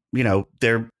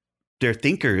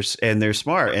thinkers and they're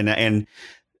smart. And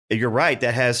you're right.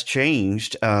 That has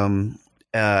changed.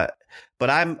 But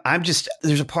I'm just,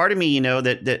 there's a part of me,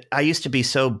 that I used to be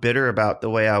so bitter about the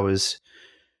way I was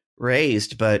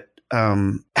raised, but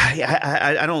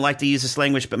I don't like to use this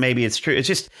language, but maybe it's true. It's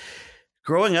just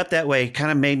growing up that way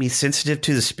kind of made me sensitive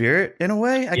to the Spirit in a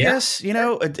way, I guess,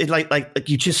 there's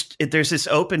this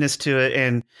openness to it.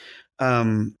 And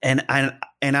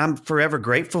I'm forever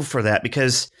grateful for that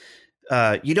because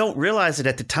you don't realize it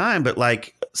at the time, but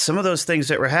some of those things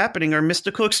that were happening are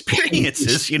mystical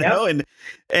experiences, and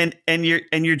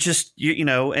you're just,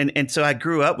 and so I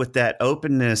grew up with that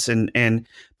openness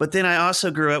but then I also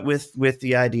grew up with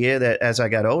the idea that as I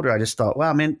got older, I just thought,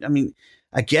 wow, man, I mean,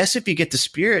 I guess if you get the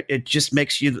Spirit, it just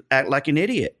makes you act like an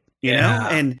idiot, you know,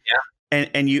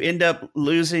 and you end up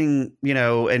losing,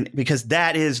 and because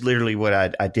that is literally what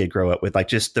I did grow up with,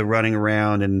 just the running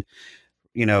around and,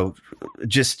 and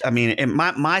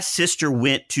my sister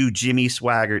went to Jimmy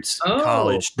Swaggart's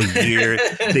college the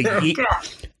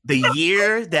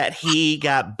year that he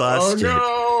got busted.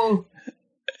 Oh, no.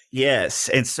 Yes.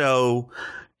 And so,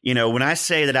 when I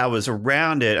say that I was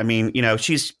around it, I mean,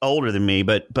 she's older than me,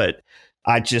 but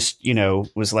I just,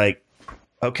 was like,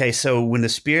 okay, so when the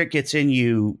Spirit gets in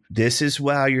you, this is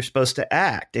how you're supposed to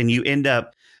act. And you end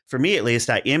up, for me at least,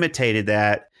 I imitated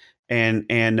that. And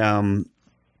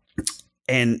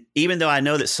even though I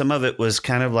know that some of it was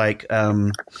kind of I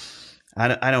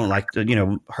don't like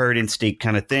the, herd instinct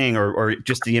kind of thing or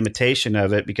just the imitation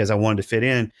of it because I wanted to fit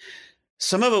in.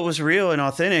 Some of it was real and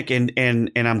authentic.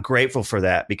 And I'm grateful for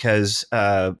that because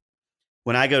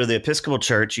when I go to the Episcopal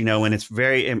Church, and it's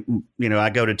very, I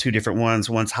go to two different ones.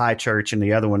 One's High Church and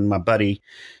the other one, my buddy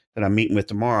that I'm meeting with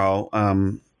tomorrow.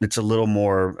 It's a little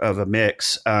more of a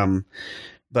mix. But,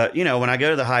 when I go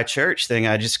to the High Church thing,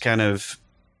 I just kind of,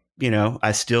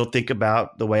 I still think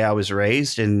about the way I was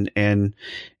raised and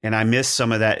I miss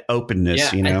some of that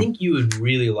openness, I think you would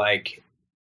really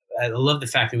I love the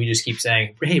fact that we just keep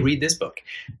saying, hey, read this book.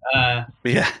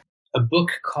 A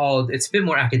book called, it's a bit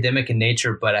more academic in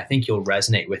nature, but I think you'll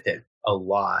resonate with it a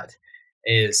lot,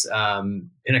 is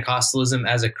Pentecostalism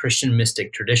as a Christian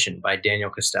Mystic Tradition by Daniel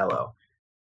Costello.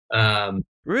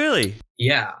 Really?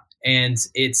 Yeah. And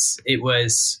it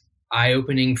was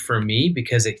eye-opening for me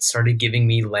because it started giving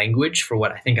me language for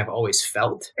what I think I've always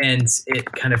felt. And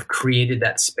it kind of created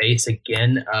that space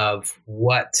again of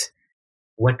what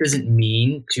does it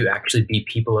mean to actually be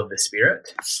people of the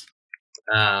Spirit?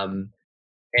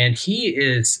 And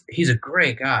he's a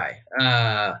great guy.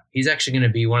 He's actually going to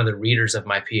be one of the readers of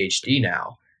my PhD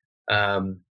now,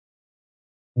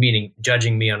 meaning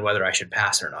judging me on whether I should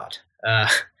pass or not.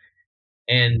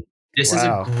 And this is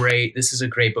a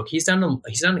great book. He's done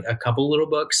a couple little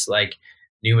books like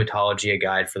Pneumatology, a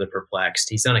guide for the perplexed.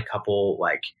 He's done a couple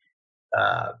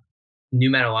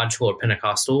pneumatological or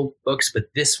Pentecostal books, but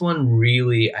this one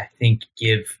really, I think,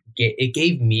 gave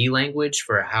me language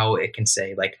for how it can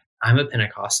say I'm a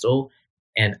Pentecostal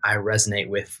and I resonate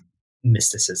with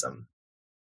mysticism.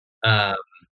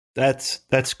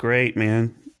 That's great,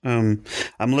 man. I'm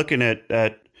looking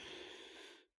at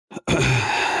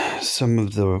some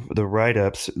of the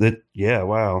write-ups that,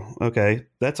 wow. Okay.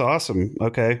 That's awesome.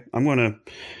 Okay. I'm going to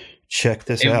check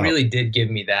this out. It really did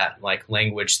give me that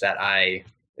language that I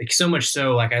so much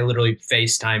so I literally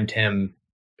FaceTimed him,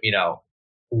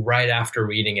 right after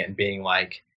reading it and being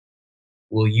like,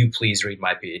 will you please read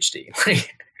my PhD?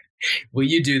 Will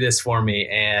you do this for me?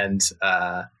 And,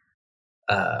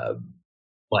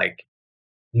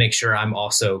 make sure I'm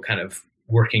also kind of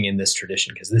working in this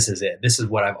tradition. Cause this is it. This is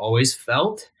what I've always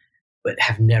felt, but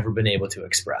have never been able to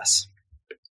express.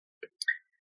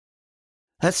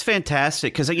 That's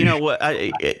fantastic, because you know what,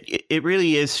 it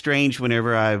really is strange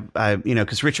whenever I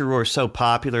because Richard Rohr is so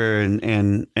popular,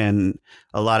 and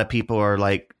a lot of people are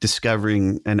like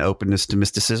discovering an openness to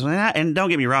mysticism. And don't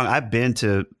get me wrong, I've been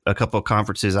to a couple of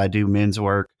conferences. I do men's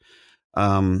work,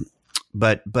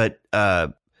 but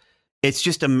it's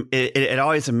just it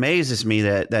always amazes me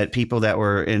that people that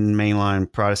were in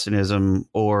mainline Protestantism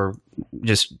or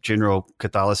just general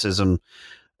Catholicism,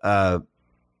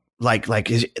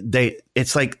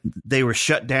 it's like they were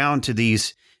shut down to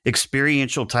these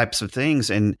experiential types of things,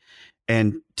 and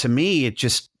to me it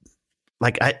just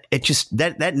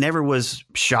that never was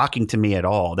shocking to me at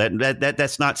all.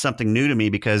 That's not something new to me,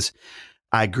 because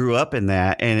I grew up in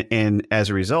that, and as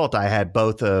a result I had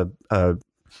both a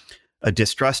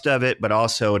distrust of it, but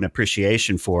also an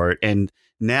appreciation for it. And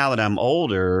now that I'm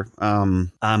older,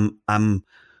 I'm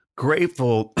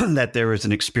grateful that there was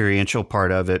an experiential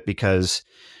part of it, because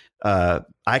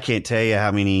I can't tell you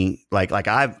how many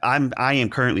I am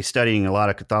currently studying a lot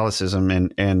of Catholicism,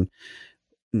 and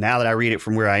now that I read it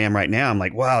from where I am right now, I'm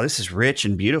like, wow, this is rich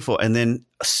and beautiful. And then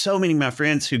so many of my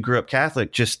friends who grew up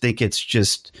Catholic just think it's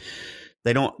just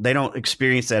they don't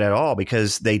experience that at all,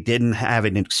 because they didn't have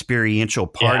an experiential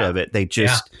part of it. They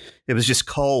just it was just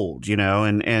cold,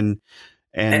 and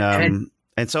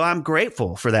so I'm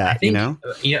grateful for that. I think,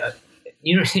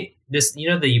 this,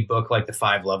 the book, like The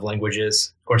 5 Love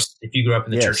Languages. Of course, if you grew up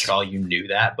in the church at all, you knew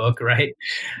that book, right?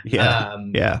 Yeah.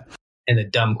 And the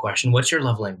dumb question, what's your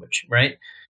love language, right?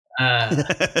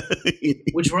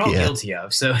 Which we're all guilty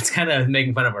of. So it's kind of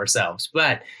making fun of ourselves.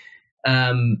 But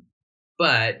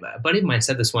a buddy of mine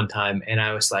said this one time, and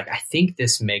I was like, I think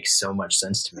this makes so much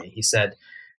sense to me. He said,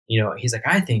 he's like,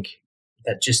 I think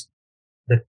that just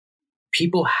that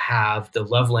people have the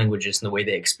love languages and the way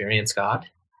they experience God.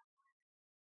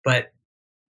 But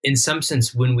in some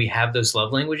sense, when we have those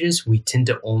love languages, we tend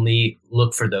to only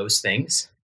look for those things.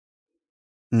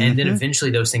 Mm-hmm. And then eventually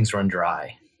those things run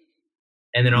dry.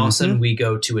 And then all of a sudden we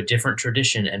go to a different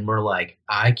tradition and we're like,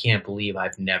 I can't believe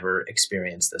I've never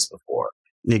experienced this before.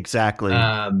 Exactly.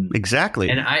 Exactly.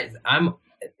 And I'm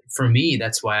for me,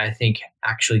 that's why I think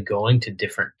actually going to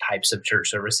different types of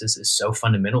church services is so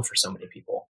fundamental for so many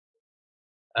people.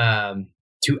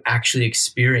 To actually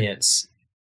experience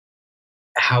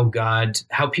how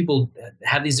people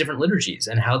have these different liturgies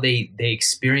and how they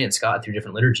experience God through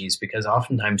different liturgies, because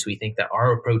oftentimes we think that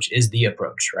our approach is the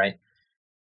approach, right?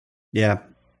 Yeah.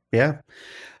 Yeah.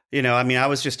 I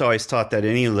was just always taught that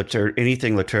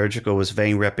anything liturgical was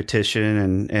vain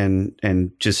repetition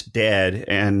and just dead.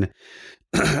 And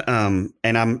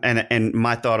and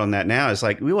my thought on that now is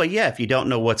like, well, yeah, if you don't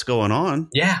know what's going on,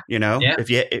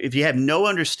 if you have no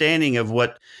understanding of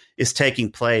what is taking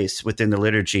place within the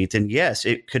liturgy, then yes,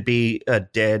 it could be a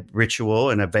dead ritual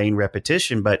and a vain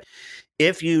repetition. But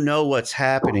if you know what's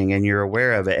happening and you're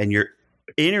aware of it and you're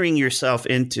entering yourself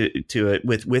into it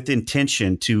with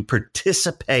intention to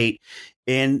participate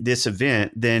in this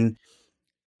event, then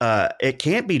it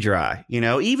can't be dry,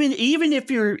 even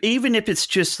if it's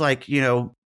just like,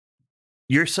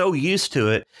 you're so used to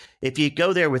it. If you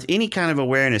go there with any kind of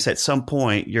awareness, at some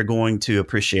point you're going to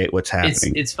appreciate what's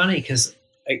happening. It's funny because,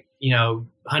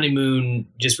 honeymoon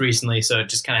just recently. So it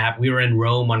just kind of happened. We were in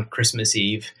Rome on Christmas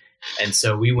Eve. And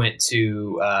so we went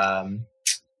to,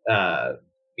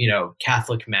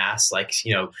 Catholic mass,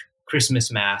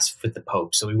 Christmas mass with the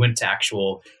Pope. So we went to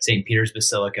actual St. Peter's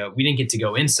Basilica. We didn't get to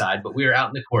go inside, but we were out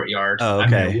in the courtyard. Oh,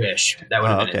 okay. I wish that would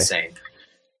have been insane.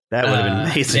 That would have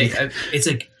been amazing. It's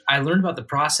like, I learned about the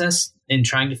process in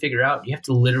trying to figure out, you have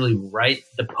to literally write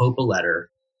the Pope a letter,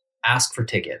 ask for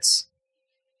tickets.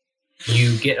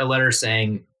 You get a letter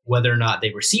saying whether or not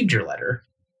they received your letter,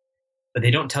 but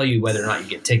they don't tell you whether or not you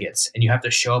get tickets. And you have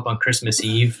to show up on Christmas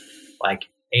Eve,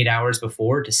 8 hours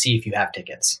before, to see if you have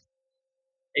tickets.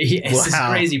 It's this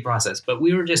crazy process. But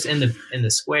we were just in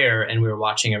the square, and we were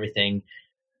watching everything,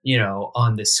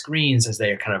 on the screens as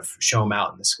they kind of show them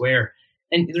out in the square.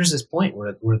 And there's this point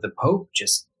where the Pope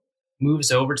just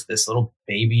moves over to this little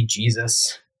baby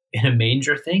Jesus in a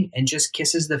manger thing and just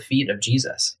kisses the feet of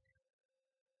Jesus.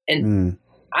 And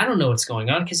I don't know what's going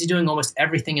on, because he's doing almost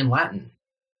everything in Latin.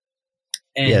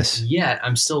 And yet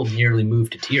I'm still nearly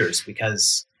moved to tears,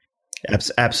 because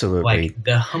absolutely,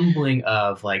 the humbling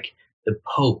of the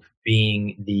Pope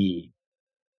being the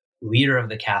leader of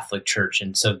the Catholic Church.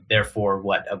 And so therefore,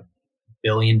 a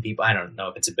billion people, I don't know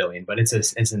if it's a billion, but it's an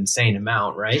insane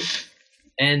amount, right?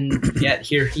 And yet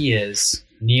here he is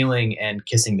kneeling and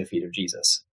kissing the feet of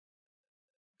Jesus.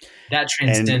 that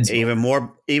transcends. And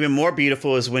even more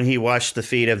beautiful is when he washed the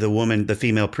feet of the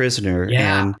female prisoner.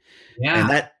 Yeah.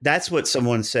 And that's what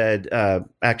someone said.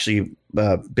 Actually,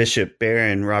 Bishop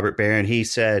Barron, Robert Barron, he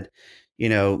said,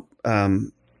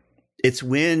 it's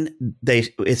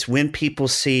when people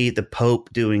see the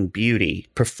Pope doing beauty,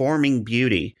 performing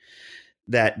beauty,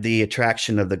 that the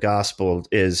attraction of the gospel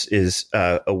is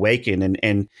awakened.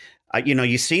 And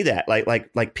you see that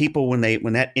like people when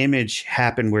that image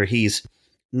happened where he's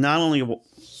not only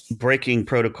breaking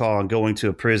protocol and going to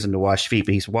a prison to wash feet,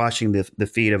 but he's washing the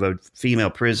feet of a female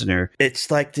prisoner.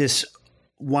 It's like this.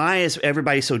 Why is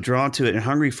everybody so drawn to it and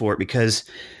hungry for it? Because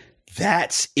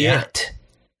that's it.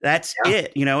 That's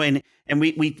it. And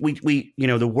we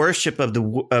the worship of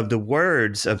the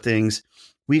words of things.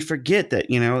 We forget that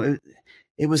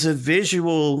it was a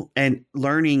visual and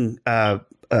learning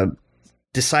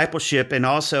discipleship, and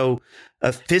also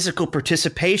a physical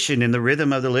participation in the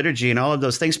rhythm of the liturgy and all of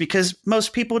those things, because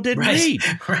most people didn't read.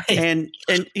 Right. And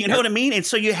you know what I mean? And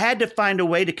so you had to find a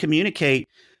way to communicate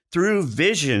through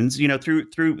visions, through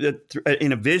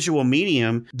in a visual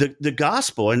medium, the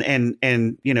gospel. And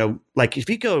like if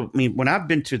you go, when I've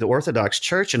been to the Orthodox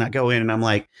Church and I go in and I'm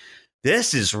like,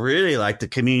 this is really like the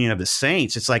communion of the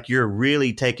saints. It's like you're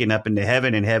really taken up into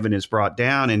heaven and heaven is brought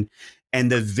down,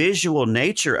 and the visual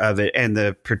nature of it and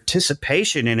the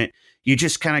participation in it, you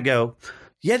just kind of go,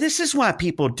 yeah, this is why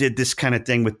people did this kind of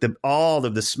thing with all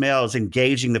of the smells,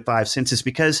 engaging the five senses,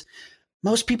 because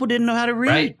most people didn't know how to read.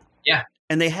 Right. Yeah.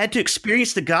 And they had to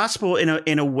experience the gospel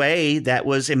in a way that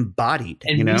was embodied.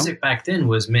 And music back then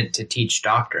was meant to teach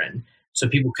doctrine, so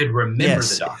people could remember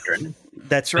the doctrine.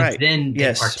 That's right. But then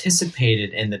they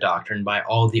participated in the doctrine by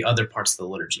all the other parts of the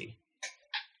liturgy.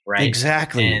 Right.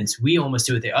 Exactly. And we almost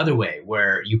do it the other way,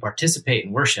 where you participate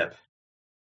in worship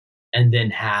and then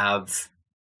have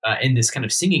in this kind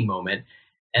of singing moment,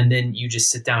 and then you just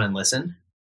sit down and listen.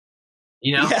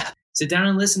 Sit down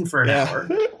and listen for an hour.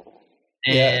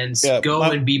 And go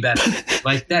and be better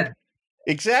like that.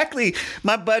 Exactly.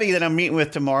 My buddy that I'm meeting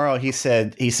with tomorrow, he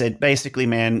said basically,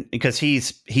 man, because he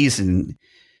was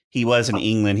in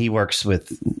England. He works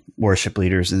with worship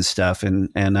leaders and stuff.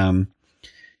 And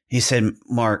he said,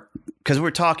 Mark, because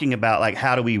we're talking about like,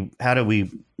 how do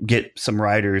we get some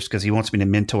writers? Cause he wants me to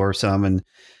mentor some and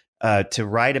to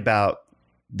write about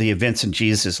the events in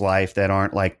Jesus' life that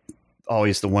aren't like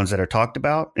always the ones that are talked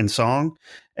about in song.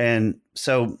 And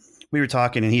so we were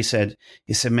talking and he said,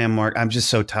 man, Mark, I'm just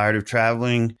so tired of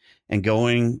traveling and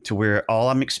going to where all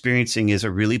I'm experiencing is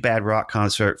a really bad rock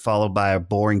concert followed by a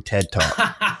boring TED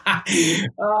Talk.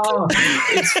 Oh,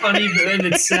 it's funny and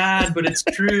it's sad, but it's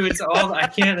true. It's all I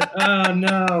can't. Oh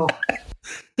no.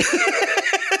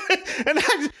 And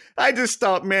I just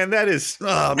thought, man, that's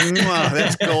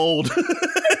gold.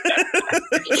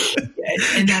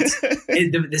 And that's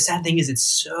the sad thing is it's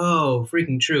so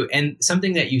freaking true. And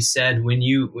something that you said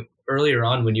earlier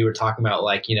on when you were talking about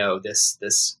like,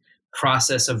 this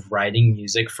process of writing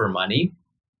music for money.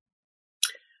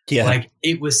 Yeah. Like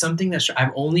it was something that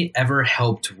I've only ever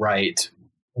helped write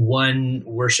one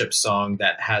worship song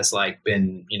that has like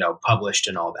been, published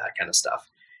and all that kind of stuff.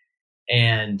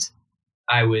 And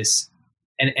I was,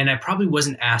 and I probably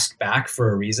wasn't asked back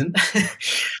for a reason.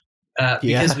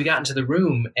 Because we got into the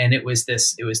room and it was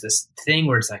this thing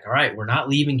where it's like, all right, we're not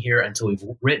leaving here until we've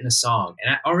written a song.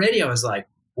 And I was like,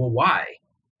 well, why?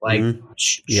 Like,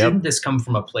 shouldn't this come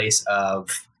from a place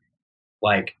of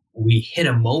like, we hit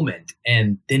a moment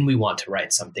and then we want to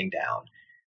write something down.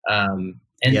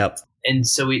 And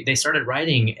so they started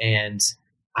writing and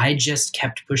I just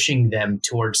kept pushing them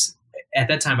towards, at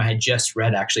that time I had just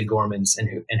read actually Gorman's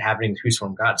Inhabiting the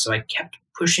Cruciform God. So I kept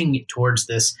pushing it towards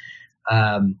this,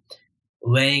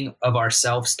 laying of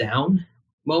ourselves down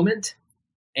moment.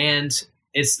 And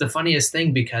it's the funniest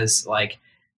thing because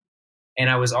and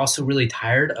I was also really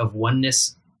tired of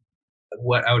oneness,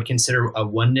 what I would consider a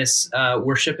oneness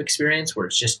worship experience where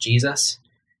it's just Jesus.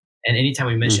 And anytime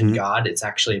we mention God, it's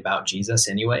actually about Jesus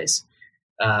anyways.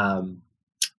 And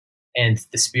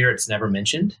the Spirit's never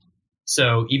mentioned.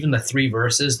 So even the 3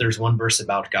 verses, there's one verse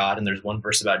about God and there's one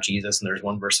verse about Jesus and there's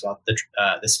one verse about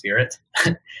the Spirit.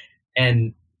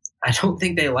 And I don't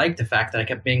think they liked the fact that I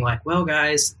kept being like, well,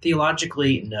 guys,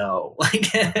 theologically, no.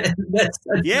 Like, that's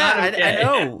not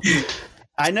okay.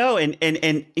 I know.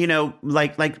 And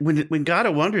like when God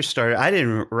of Wonders started, I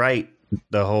didn't write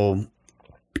the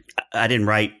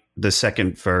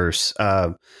second verse.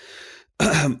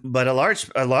 But a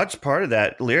large part of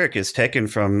that lyric is taken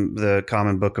from the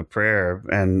Common Book of Prayer.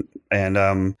 And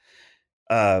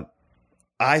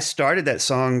I started that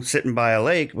song sitting by a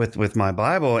lake with my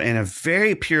Bible in a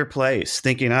very pure place,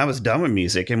 thinking I was done with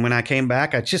music. And when I came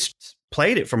back, I just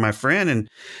played it for my friend,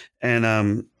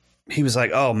 and he was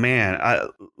like, "Oh man,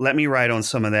 let me write on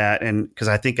some of that," and because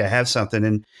I think I have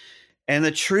something, and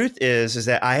the truth is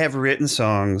that I have written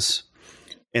songs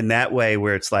in that way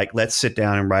where it's like, let's sit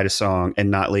down and write a song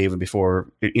and not leave before,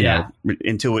 you know,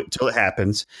 until it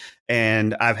happens.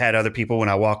 And I've had other people, when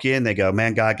I walk in, they go,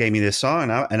 man, God gave me this song.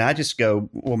 And I just go,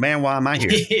 well, man, why am I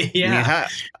here? Yeah.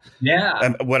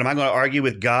 What am I going to argue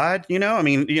with God? You know, I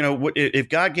mean, you know, if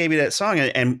God gave you that song,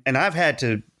 and I've had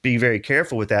to be very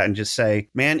careful with that and just say,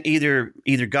 man, either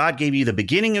God gave you the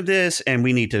beginning of this and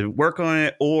we need to work on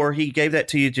it, or he gave that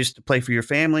to you just to play for your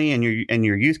family and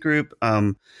your youth group.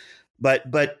 But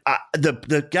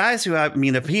the guys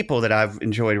the people that I've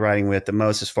enjoyed writing with the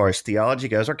most as far as theology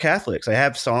goes are Catholics. I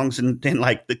have songs in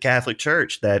like the Catholic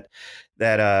Church that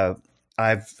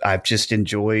I've just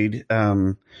enjoyed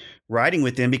writing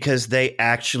with them because they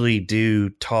actually do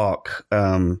talk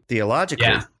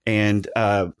theologically, and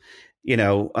you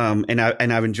know, and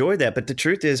I've enjoyed that. But the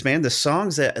truth is, man, the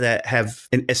songs that have,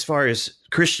 as far as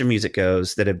Christian music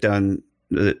goes, that have done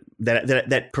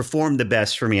that performed the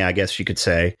best for me, I guess you could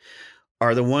say,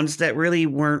 are the ones that really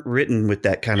weren't written with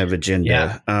that kind of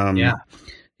agenda.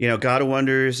 You know, God of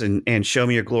Wonders and Show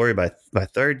Me Your Glory by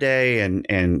Third Day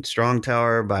and Strong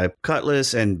Tower by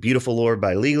Cutlass and Beautiful Lord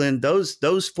by Leland.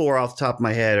 Those four off the top of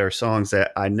my head are songs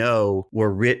that I know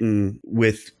were written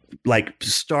with, like,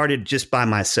 started just by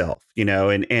myself, you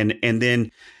know, and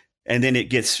then it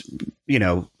gets, you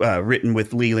know, written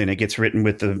with Leland. It gets written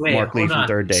with the Mark Lee from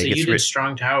Third Day. So you did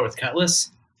Strong Tower with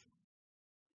Cutlass?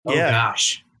 Oh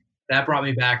gosh. That brought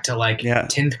me back to like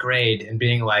 10th grade and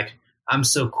being like, I'm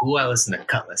so cool, I listen to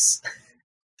Cutlass.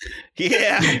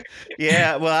 Yeah.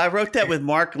 Well, I wrote that with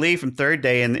Mark Lee from Third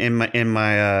Day in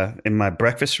my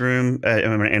breakfast room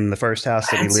in the first house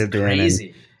that we lived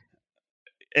in.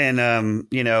 And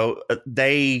you know,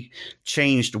 they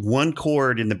changed one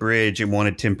chord in the bridge and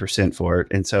wanted 10% for it.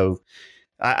 And so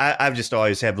I've just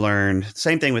always have learned,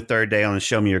 same thing with Third Day on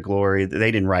Show Me Your Glory.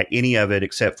 They didn't write any of it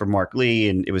except for Mark Lee,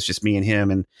 and it was just me and him,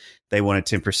 and they wanted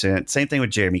 10%. Same thing with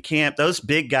Jeremy Camp. Those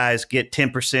big guys get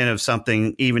 10% of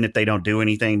something, even if they don't do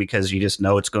anything, because you just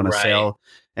know it's going to sell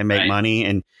and make money.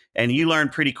 And you learn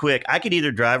pretty quick. I could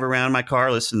either drive around my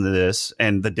car, listen to this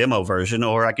and the demo version,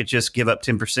 or I could just give up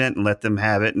 10% and let them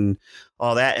have it and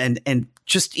all that. And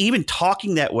just even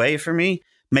talking that way for me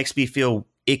makes me feel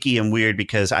icky and weird,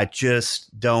 because I just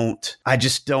don't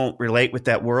relate with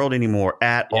that world anymore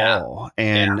at all.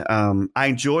 And I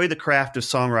enjoy the craft of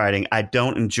songwriting. I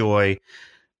don't enjoy,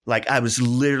 like, I was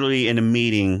literally in a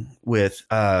meeting with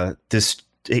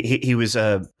he was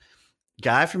a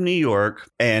guy from New York,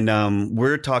 and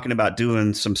we're talking about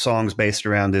doing some songs based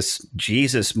around this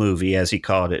Jesus movie, as he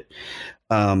called it.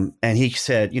 And he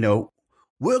said, you know,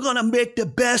 we're gonna make the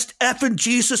best effing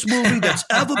Jesus movie that's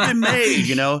ever been made,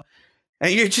 you know.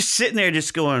 And you're just sitting there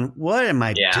just going, what am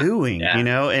I doing? Yeah. You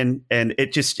know, and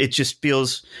it just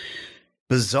feels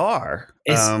bizarre.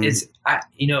 I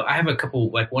have a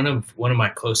couple, like one of my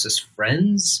closest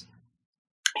friends,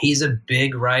 he's a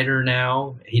big writer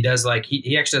now. He does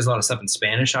he actually does a lot of stuff in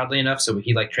Spanish, oddly enough. So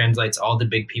he like translates all the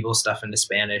big people stuff into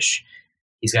Spanish.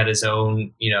 He's got his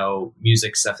own, you know,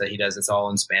 music stuff that he does. It's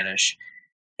all in Spanish.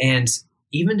 And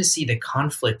even to see the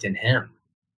conflict in him,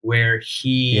 where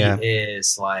he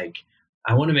is like,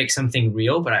 I want to make something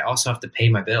real, but I also have to pay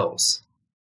my bills,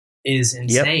 is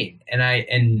insane. And I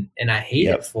hate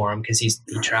it for him, because he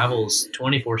travels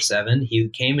 24/7. He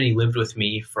came and he lived with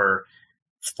me for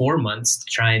 4 months to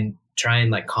try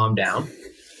and like calm down.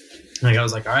 Like, I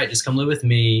was like, all right, just come live with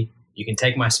me. You can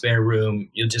take my spare room.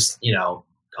 You'll just, you know,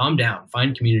 calm down,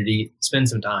 find community, spend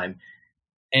some time.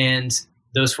 And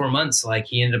those 4 months, like,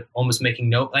 he ended up almost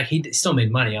making he still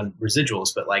made money on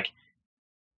residuals, but like,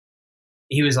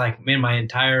 he was like, man, my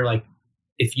entire, like,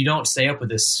 if you don't stay up with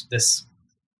this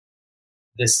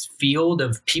field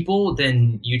of people,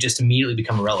 then you just immediately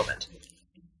become irrelevant.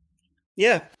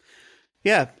 Yeah.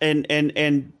 Yeah.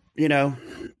 And, you know,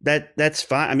 that's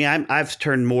fine. I mean, I've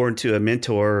turned more into a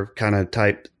mentor kind of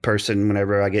type person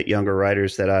whenever I get younger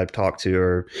writers that I've talked to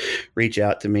or reach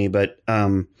out to me. But,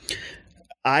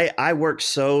 I worked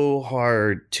so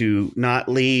hard to not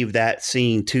leave that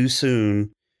scene too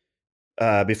soon,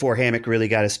 before Hammock really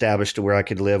got established to where I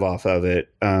could live off of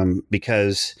it.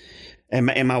 Because, and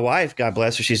my wife, God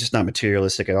bless her, she's just not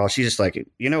materialistic at all. She's just like,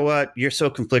 you know what? You're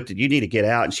so conflicted. You need to get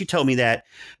out. And she told me that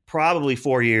probably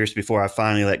 4 years before I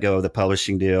finally let go of the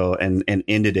publishing deal and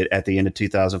ended it at the end of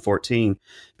 2014,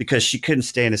 because she couldn't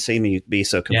stand to see me be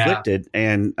so conflicted.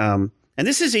 And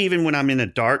this is even when I'm in a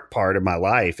dark part of my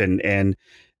life. And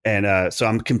so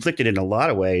I'm conflicted in a lot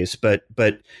of ways, but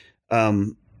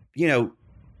you know,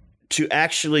 to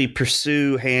actually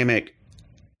pursue Hammock,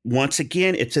 once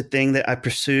again, it's a thing that I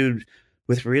pursued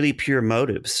with really pure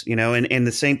motives, and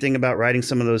the same thing about writing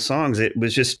some of those songs. It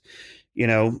was just,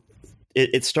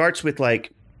 it starts with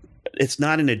like, it's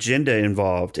not an agenda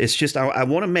involved. It's just, I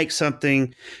want to make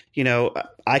something,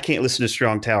 I can't listen to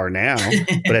Strong Tower now,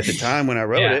 but at the time when I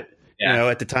wrote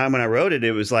it,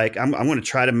 it was like, I'm going to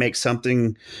try to make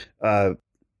something,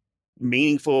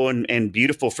 meaningful and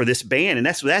beautiful for this band. And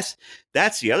that's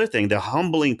the other thing. The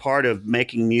humbling part of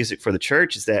making music for the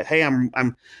church is that, hey,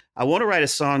 I want to write a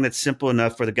song that's simple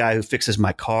enough for the guy who fixes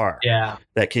my car. Yeah.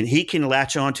 That he can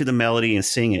latch onto the melody and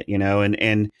sing it,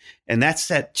 and that's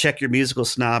that check your musical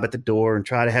snob at the door and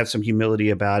try to have some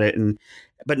humility about it.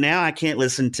 But now I can't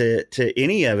listen to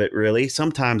any of it really.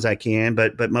 Sometimes I can,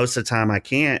 but most of the time I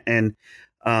can't. And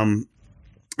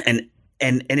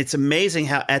it's amazing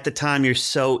how at the time you're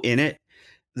so in it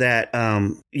that,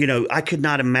 I could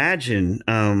not imagine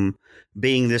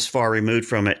being this far removed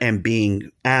from it and being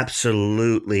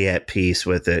absolutely at peace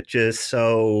with it. Just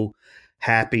so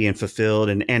happy and fulfilled.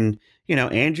 And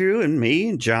Andrew and me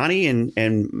and Johnny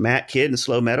and Matt Kidd and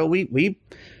Slow Metal, we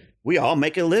all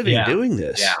make a living doing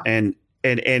this. Yeah. And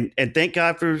thank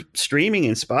God for streaming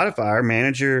and Spotify. Our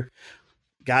manager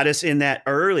got us in that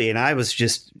early, and I was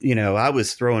just, I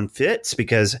was throwing fits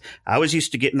because I was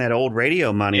used to getting that old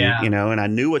radio money, and I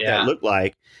knew what that looked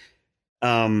like.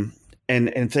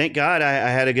 And thank God I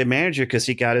had a good manager because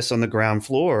he got us on the ground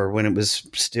floor when it was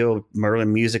still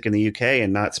Merlin Music in the UK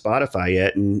and not Spotify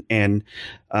yet. And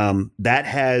that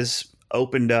has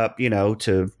opened up,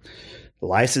 to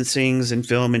licensings and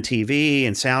film and TV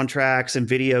and soundtracks and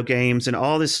video games and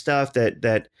all this stuff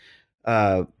that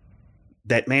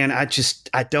man,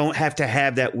 I don't have to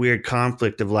have that weird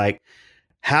conflict of like,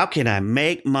 how can I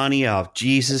make money off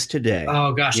Jesus today?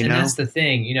 Oh gosh. That's the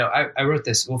thing, I wrote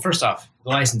this. Well, first off, the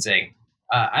licensing,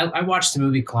 I watched the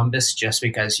movie Columbus just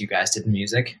because you guys did the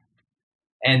music,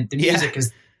 and the music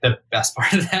is the best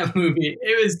part of that movie.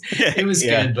 It was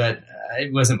good, but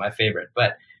it wasn't my favorite,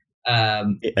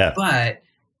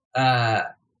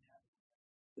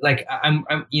 like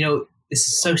I'm this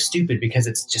is so stupid because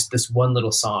it's just this one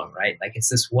little song, right? Like it's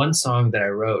this one song that I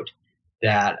wrote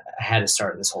that I had to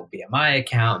start this whole BMI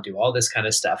account, do all this kind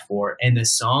of stuff for. And the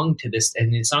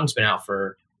song's been out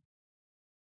for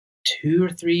 2 or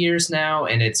 3 years now.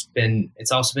 And it's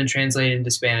also been translated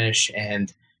into Spanish,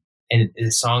 and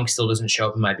the song still doesn't show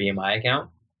up in my BMI account.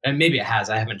 And maybe it has,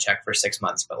 I haven't checked for 6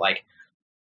 months, but like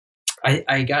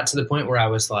I got to the point where I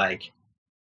was like,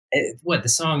 the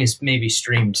song is maybe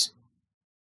streamed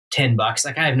 $10.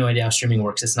 Like I have no idea how streaming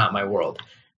works. It's not my world.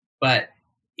 But,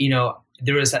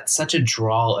 there was such a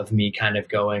drawl of me kind of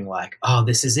going like, oh,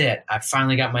 this is it. I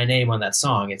finally got my name on that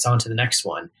song. It's on to the next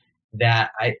one.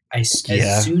 That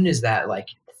as soon as that like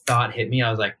thought hit me, I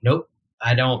was like, nope,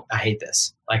 I hate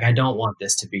this. Like, I don't want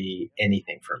this to be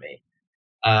anything for me.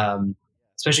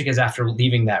 Especially because after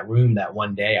leaving that room that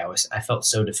one day, I felt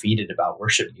so defeated about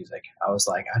worship music. I was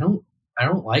like, I don't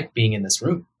like being in this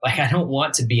room. Like, I don't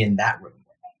want to be in that room.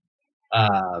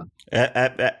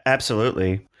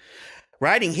 Absolutely.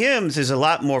 Writing hymns is a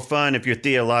lot more fun if you're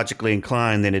theologically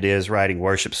inclined than it is writing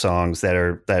worship songs that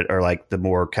are like the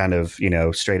more kind of,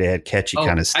 straight ahead catchy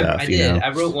kind of stuff. I did.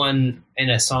 I wrote one in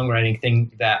a songwriting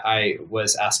thing that I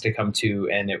was asked to come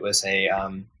to, and it was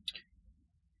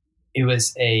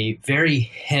a very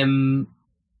hymn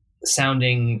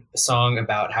sounding song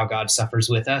about how God suffers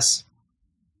with us.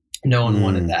 No one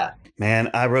wanted that. Man,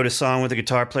 I wrote a song with a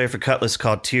guitar player for Cutlass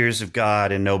called Tears of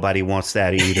God, and nobody wants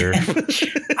that either.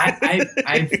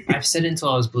 I've said until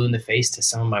I was blue in the face to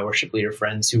some of my worship leader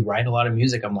friends who write a lot of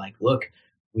music. I'm like, look,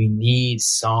 we need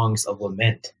songs of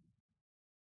lament.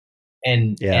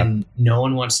 And no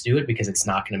one wants to do it because it's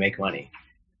not going to make money.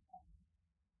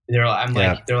 They're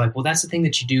like, well, that's the thing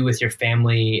that you do with your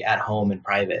family at home in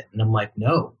private. And I'm like,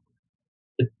 no,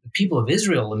 the people of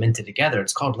Israel lamented together.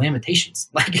 It's called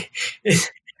Lamentations. Like,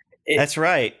 that's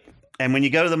right. And when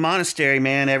you go to the monastery,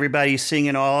 man, everybody's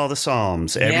singing all the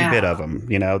Psalms, every bit of them.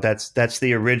 That's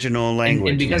the original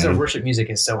language. And because our worship music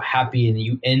is so happy and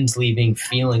you end leaving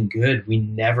feeling good, we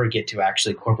never get to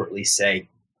actually corporately say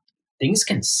things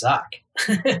can suck.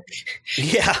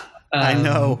 Yeah, I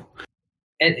know.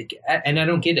 And I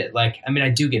don't get it. Like, I mean, I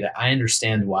do get it. I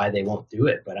understand why they won't do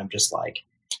it, but I'm just like,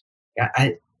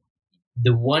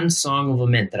 the one song of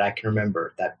lament that I can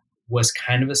remember that was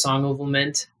kind of a song of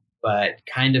lament, but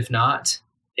kind of not,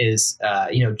 is,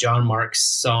 John Mark's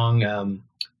song,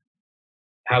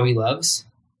 How He Loves.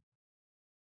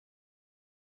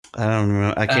 I don't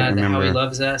know. I can't remember. The How He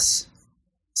Loves Us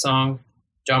song,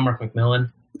 John Mark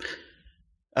McMillan.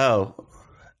 Oh,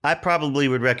 I probably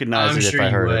would recognize I'm it sure if I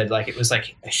you heard would. it. Like, it was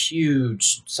like a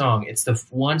huge song. It's the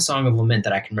one song of lament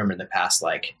that I can remember in the past,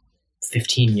 like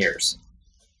 15 years.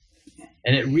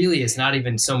 And it really is not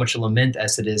even so much a lament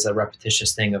as it is a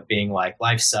repetitious thing of being like,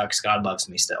 life sucks, God loves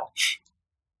me still.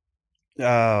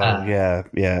 Oh, yeah.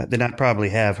 Then I probably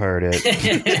have heard it.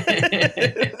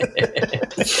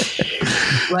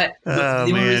 But the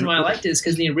only reason why I liked it is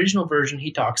because the original version,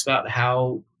 he talks about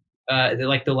how,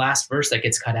 like the last verse that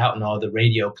gets cut out and all the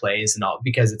radio plays and all,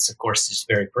 because it's, of course, just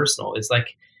very personal. It's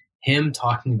like him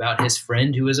talking about his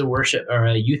friend who is a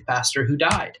youth pastor who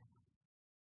died.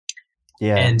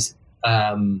 Yeah. And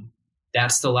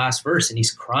that's the last verse, and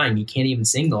he's crying. He can't even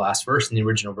sing the last verse in the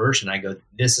original version. I go,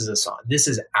 this is a song. This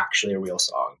is actually a real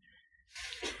song.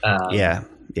 Yeah.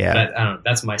 But I don't know.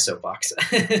 That's my soapbox.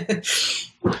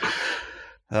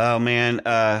 Oh man,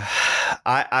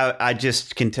 I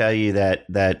just can tell you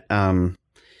that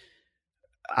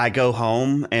I go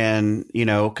home and, you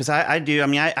know, because I do. I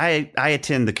mean, I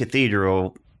attend the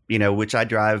cathedral, you know, which I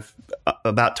drive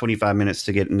about 25 minutes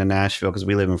to get into Nashville because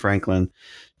we live in Franklin,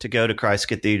 to go to Christ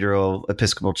Cathedral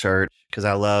Episcopal Church because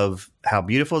I love how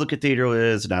beautiful the cathedral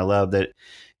is, and I love that,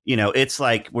 you know, it's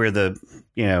like where the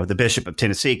Bishop of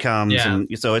Tennessee comes, and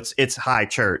so it's high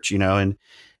church, you know,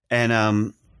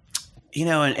 and you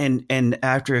know, and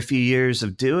after a few years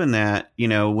of doing that, you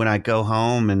know, when I go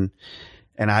home and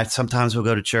I sometimes will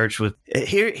go to church with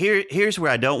here's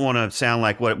where I don't want to sound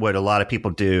like what a lot of people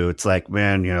do. It's like,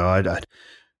 man, you know, I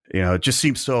it just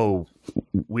seems so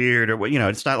weird, or what, you know,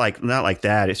 it's not like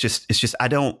that. It's just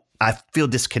I feel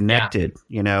disconnected,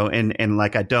 you know, and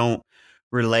like I don't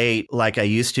relate like I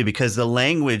used to because the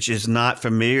language is not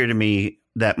familiar to me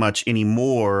that much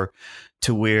anymore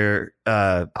to where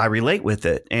I relate with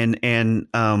it. And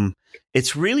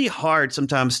it's really hard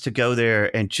sometimes to go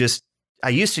there and I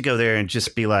used to go there and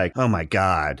just be like, oh my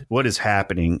God, what is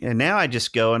happening? And now I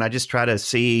just go and I just try to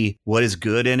see what is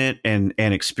good in it and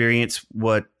experience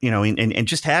what, you know, and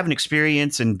just have an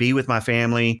experience and be with my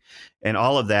family and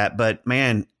all of that. But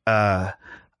man,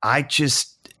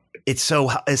 it's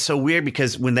so weird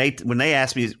because when they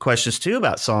ask me questions too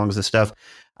about songs and stuff,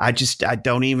 I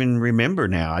don't even remember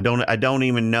now. I don't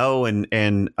even know. And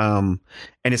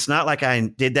it's not like I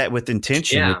did that with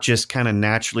intention. Yeah. It just kind of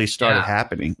naturally started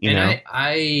happening, you know?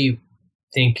 I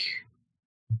think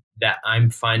that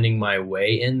I'm finding my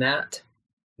way in that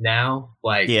now.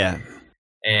 Like, yeah.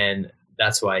 And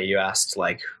that's why you asked,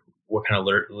 like, what kind of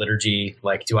liturgy,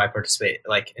 like, do I participate?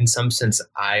 Like, in some sense,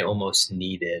 I almost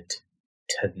needed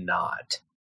to not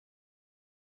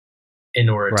in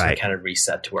order to kind of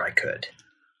reset to where I could.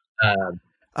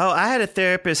 I had a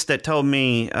therapist that told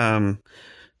me,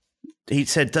 he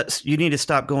said, you need to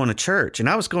stop going to church. And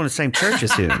I was going to the same church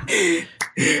as him.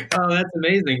 Oh, that's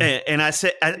amazing. And I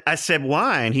said,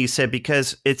 why? And he said,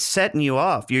 because it's setting you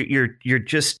off. You're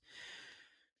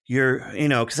you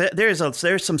know, because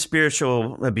there's some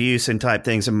spiritual abuse and type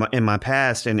things in my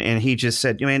past. And he just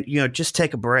said, man, you know, just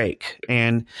take a break.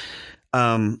 And,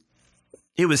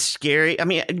 it was scary. I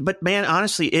mean, but man,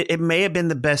 honestly, it may have been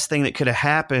the best thing that could have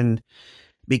happened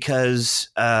because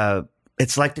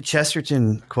it's like the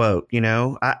Chesterton quote, you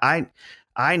know,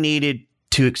 I needed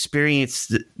to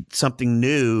experience something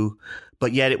new,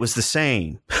 but yet it was the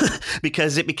same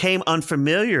because it became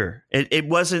unfamiliar. It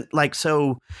wasn't like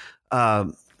so,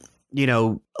 you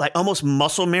know, like almost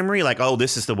muscle memory, like, oh,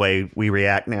 this is the way we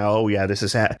react now. Oh yeah, this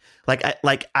is I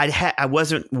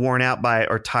wasn't worn out by it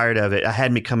or tired of it. I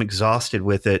hadn't become exhausted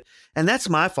with it. And that's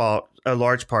my fault, a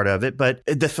large part of it. But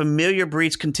the familiar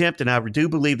breeds contempt. And I do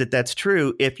believe that that's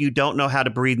true if you don't know how to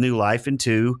breathe new life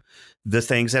into the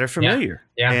things that are familiar.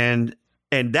 Yeah.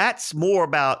 And that's more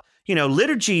about, you know,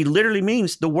 liturgy literally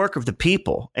means the work of the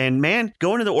people. And man,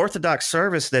 going to the Orthodox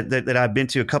service that I've been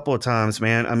to a couple of times,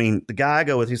 man, I mean, the guy I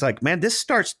go with, he's like, man, this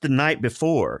starts the night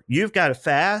before. You've got to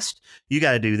fast. You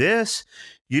got to do this.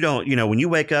 You don't, you know, when you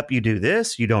wake up, you do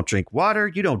this. You don't drink water.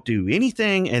 You don't do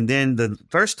anything. And then the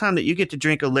first time that you get to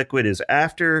drink a liquid is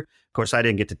after, of course, I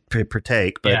didn't get to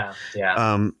partake, but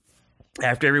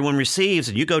after everyone receives,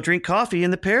 and you go drink coffee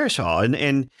in the parish hall.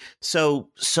 And so,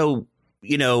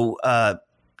 you know,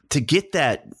 to get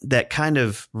that kind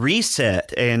of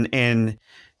reset and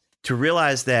to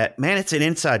realize that, man, it's an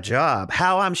inside job.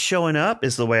 How I'm showing up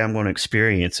is the way I'm going to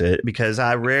experience it, because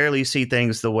I rarely see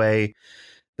things the way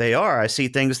they are. I see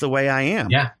things the way I am,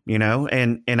 you know,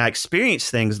 and I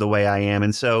experience things the way I am.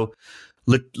 And so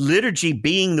liturgy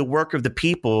being the work of the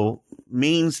people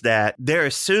means that they're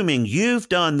assuming you've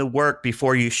done the work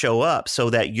before you show up, so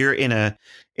that you're in a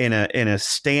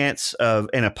stance of,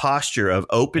 in a posture of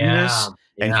openness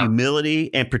and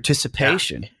humility and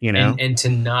participation, you know, and to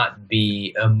not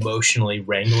be emotionally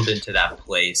wrangled into that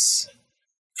place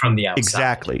from the outside.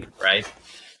 Exactly. Right.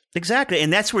 Exactly.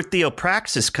 And that's where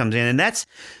theopraxis comes in. And that's,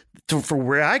 for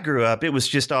where I grew up, it was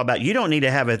just all about, you don't need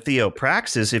to have a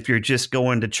theopraxis if you're just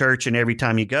going to church and every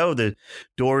time you go, the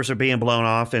doors are being blown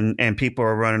off and people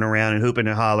are running around and hooping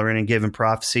and hollering and giving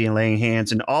prophecy and laying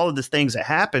hands and all of the things that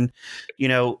happen. You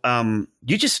know,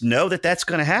 you just know that that's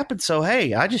going to happen. So,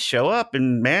 hey, I just show up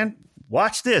and, man,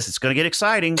 watch this. It's going to get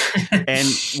exciting. And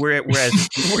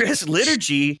whereas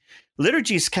liturgy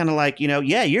is kind of like, you know,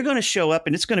 yeah, you're going to show up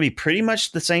and it's going to be pretty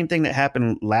much the same thing that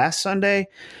happened last Sunday.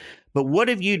 But what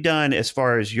have you done as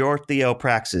far as your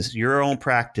theopraxis, your own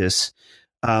practice?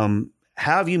 How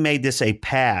have you made this a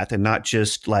path and not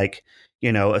just like,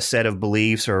 you know, a set of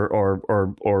beliefs or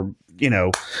you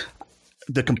know,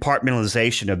 the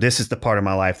compartmentalization of this is the part of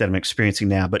my life that I'm experiencing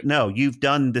now? But no, you've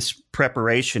done this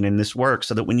preparation and this work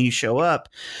so that when you show up,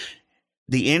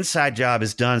 the inside job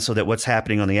is done so that what's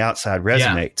happening on the outside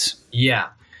resonates. Yeah.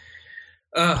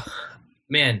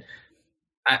 Man.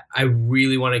 I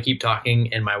really want to keep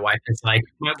talking, and my wife is like,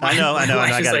 I know.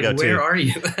 I gotta go where too. are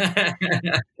you?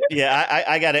 Yeah,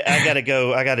 I gotta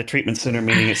go. I got a treatment center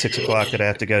meeting at 6:00 that I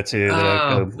have to go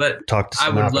to. But talk to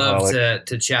some I would alcoholic. love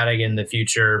to chat again in the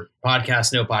future.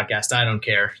 Podcast, no podcast, I don't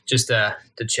care. Just to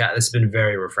chat. This has been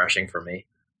very refreshing for me.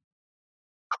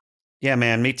 Yeah,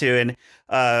 man, me too.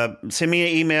 And send me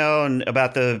an email and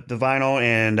about the vinyl,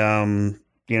 and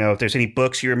you know, if there's any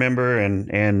books you remember,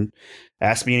 and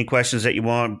ask me any questions that you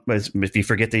want. But if you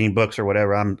forget any books or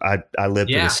whatever, I live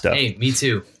for this stuff. Hey, me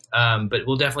too. But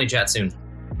we'll definitely chat soon.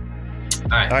 All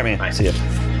right, man. Bye. See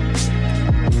ya.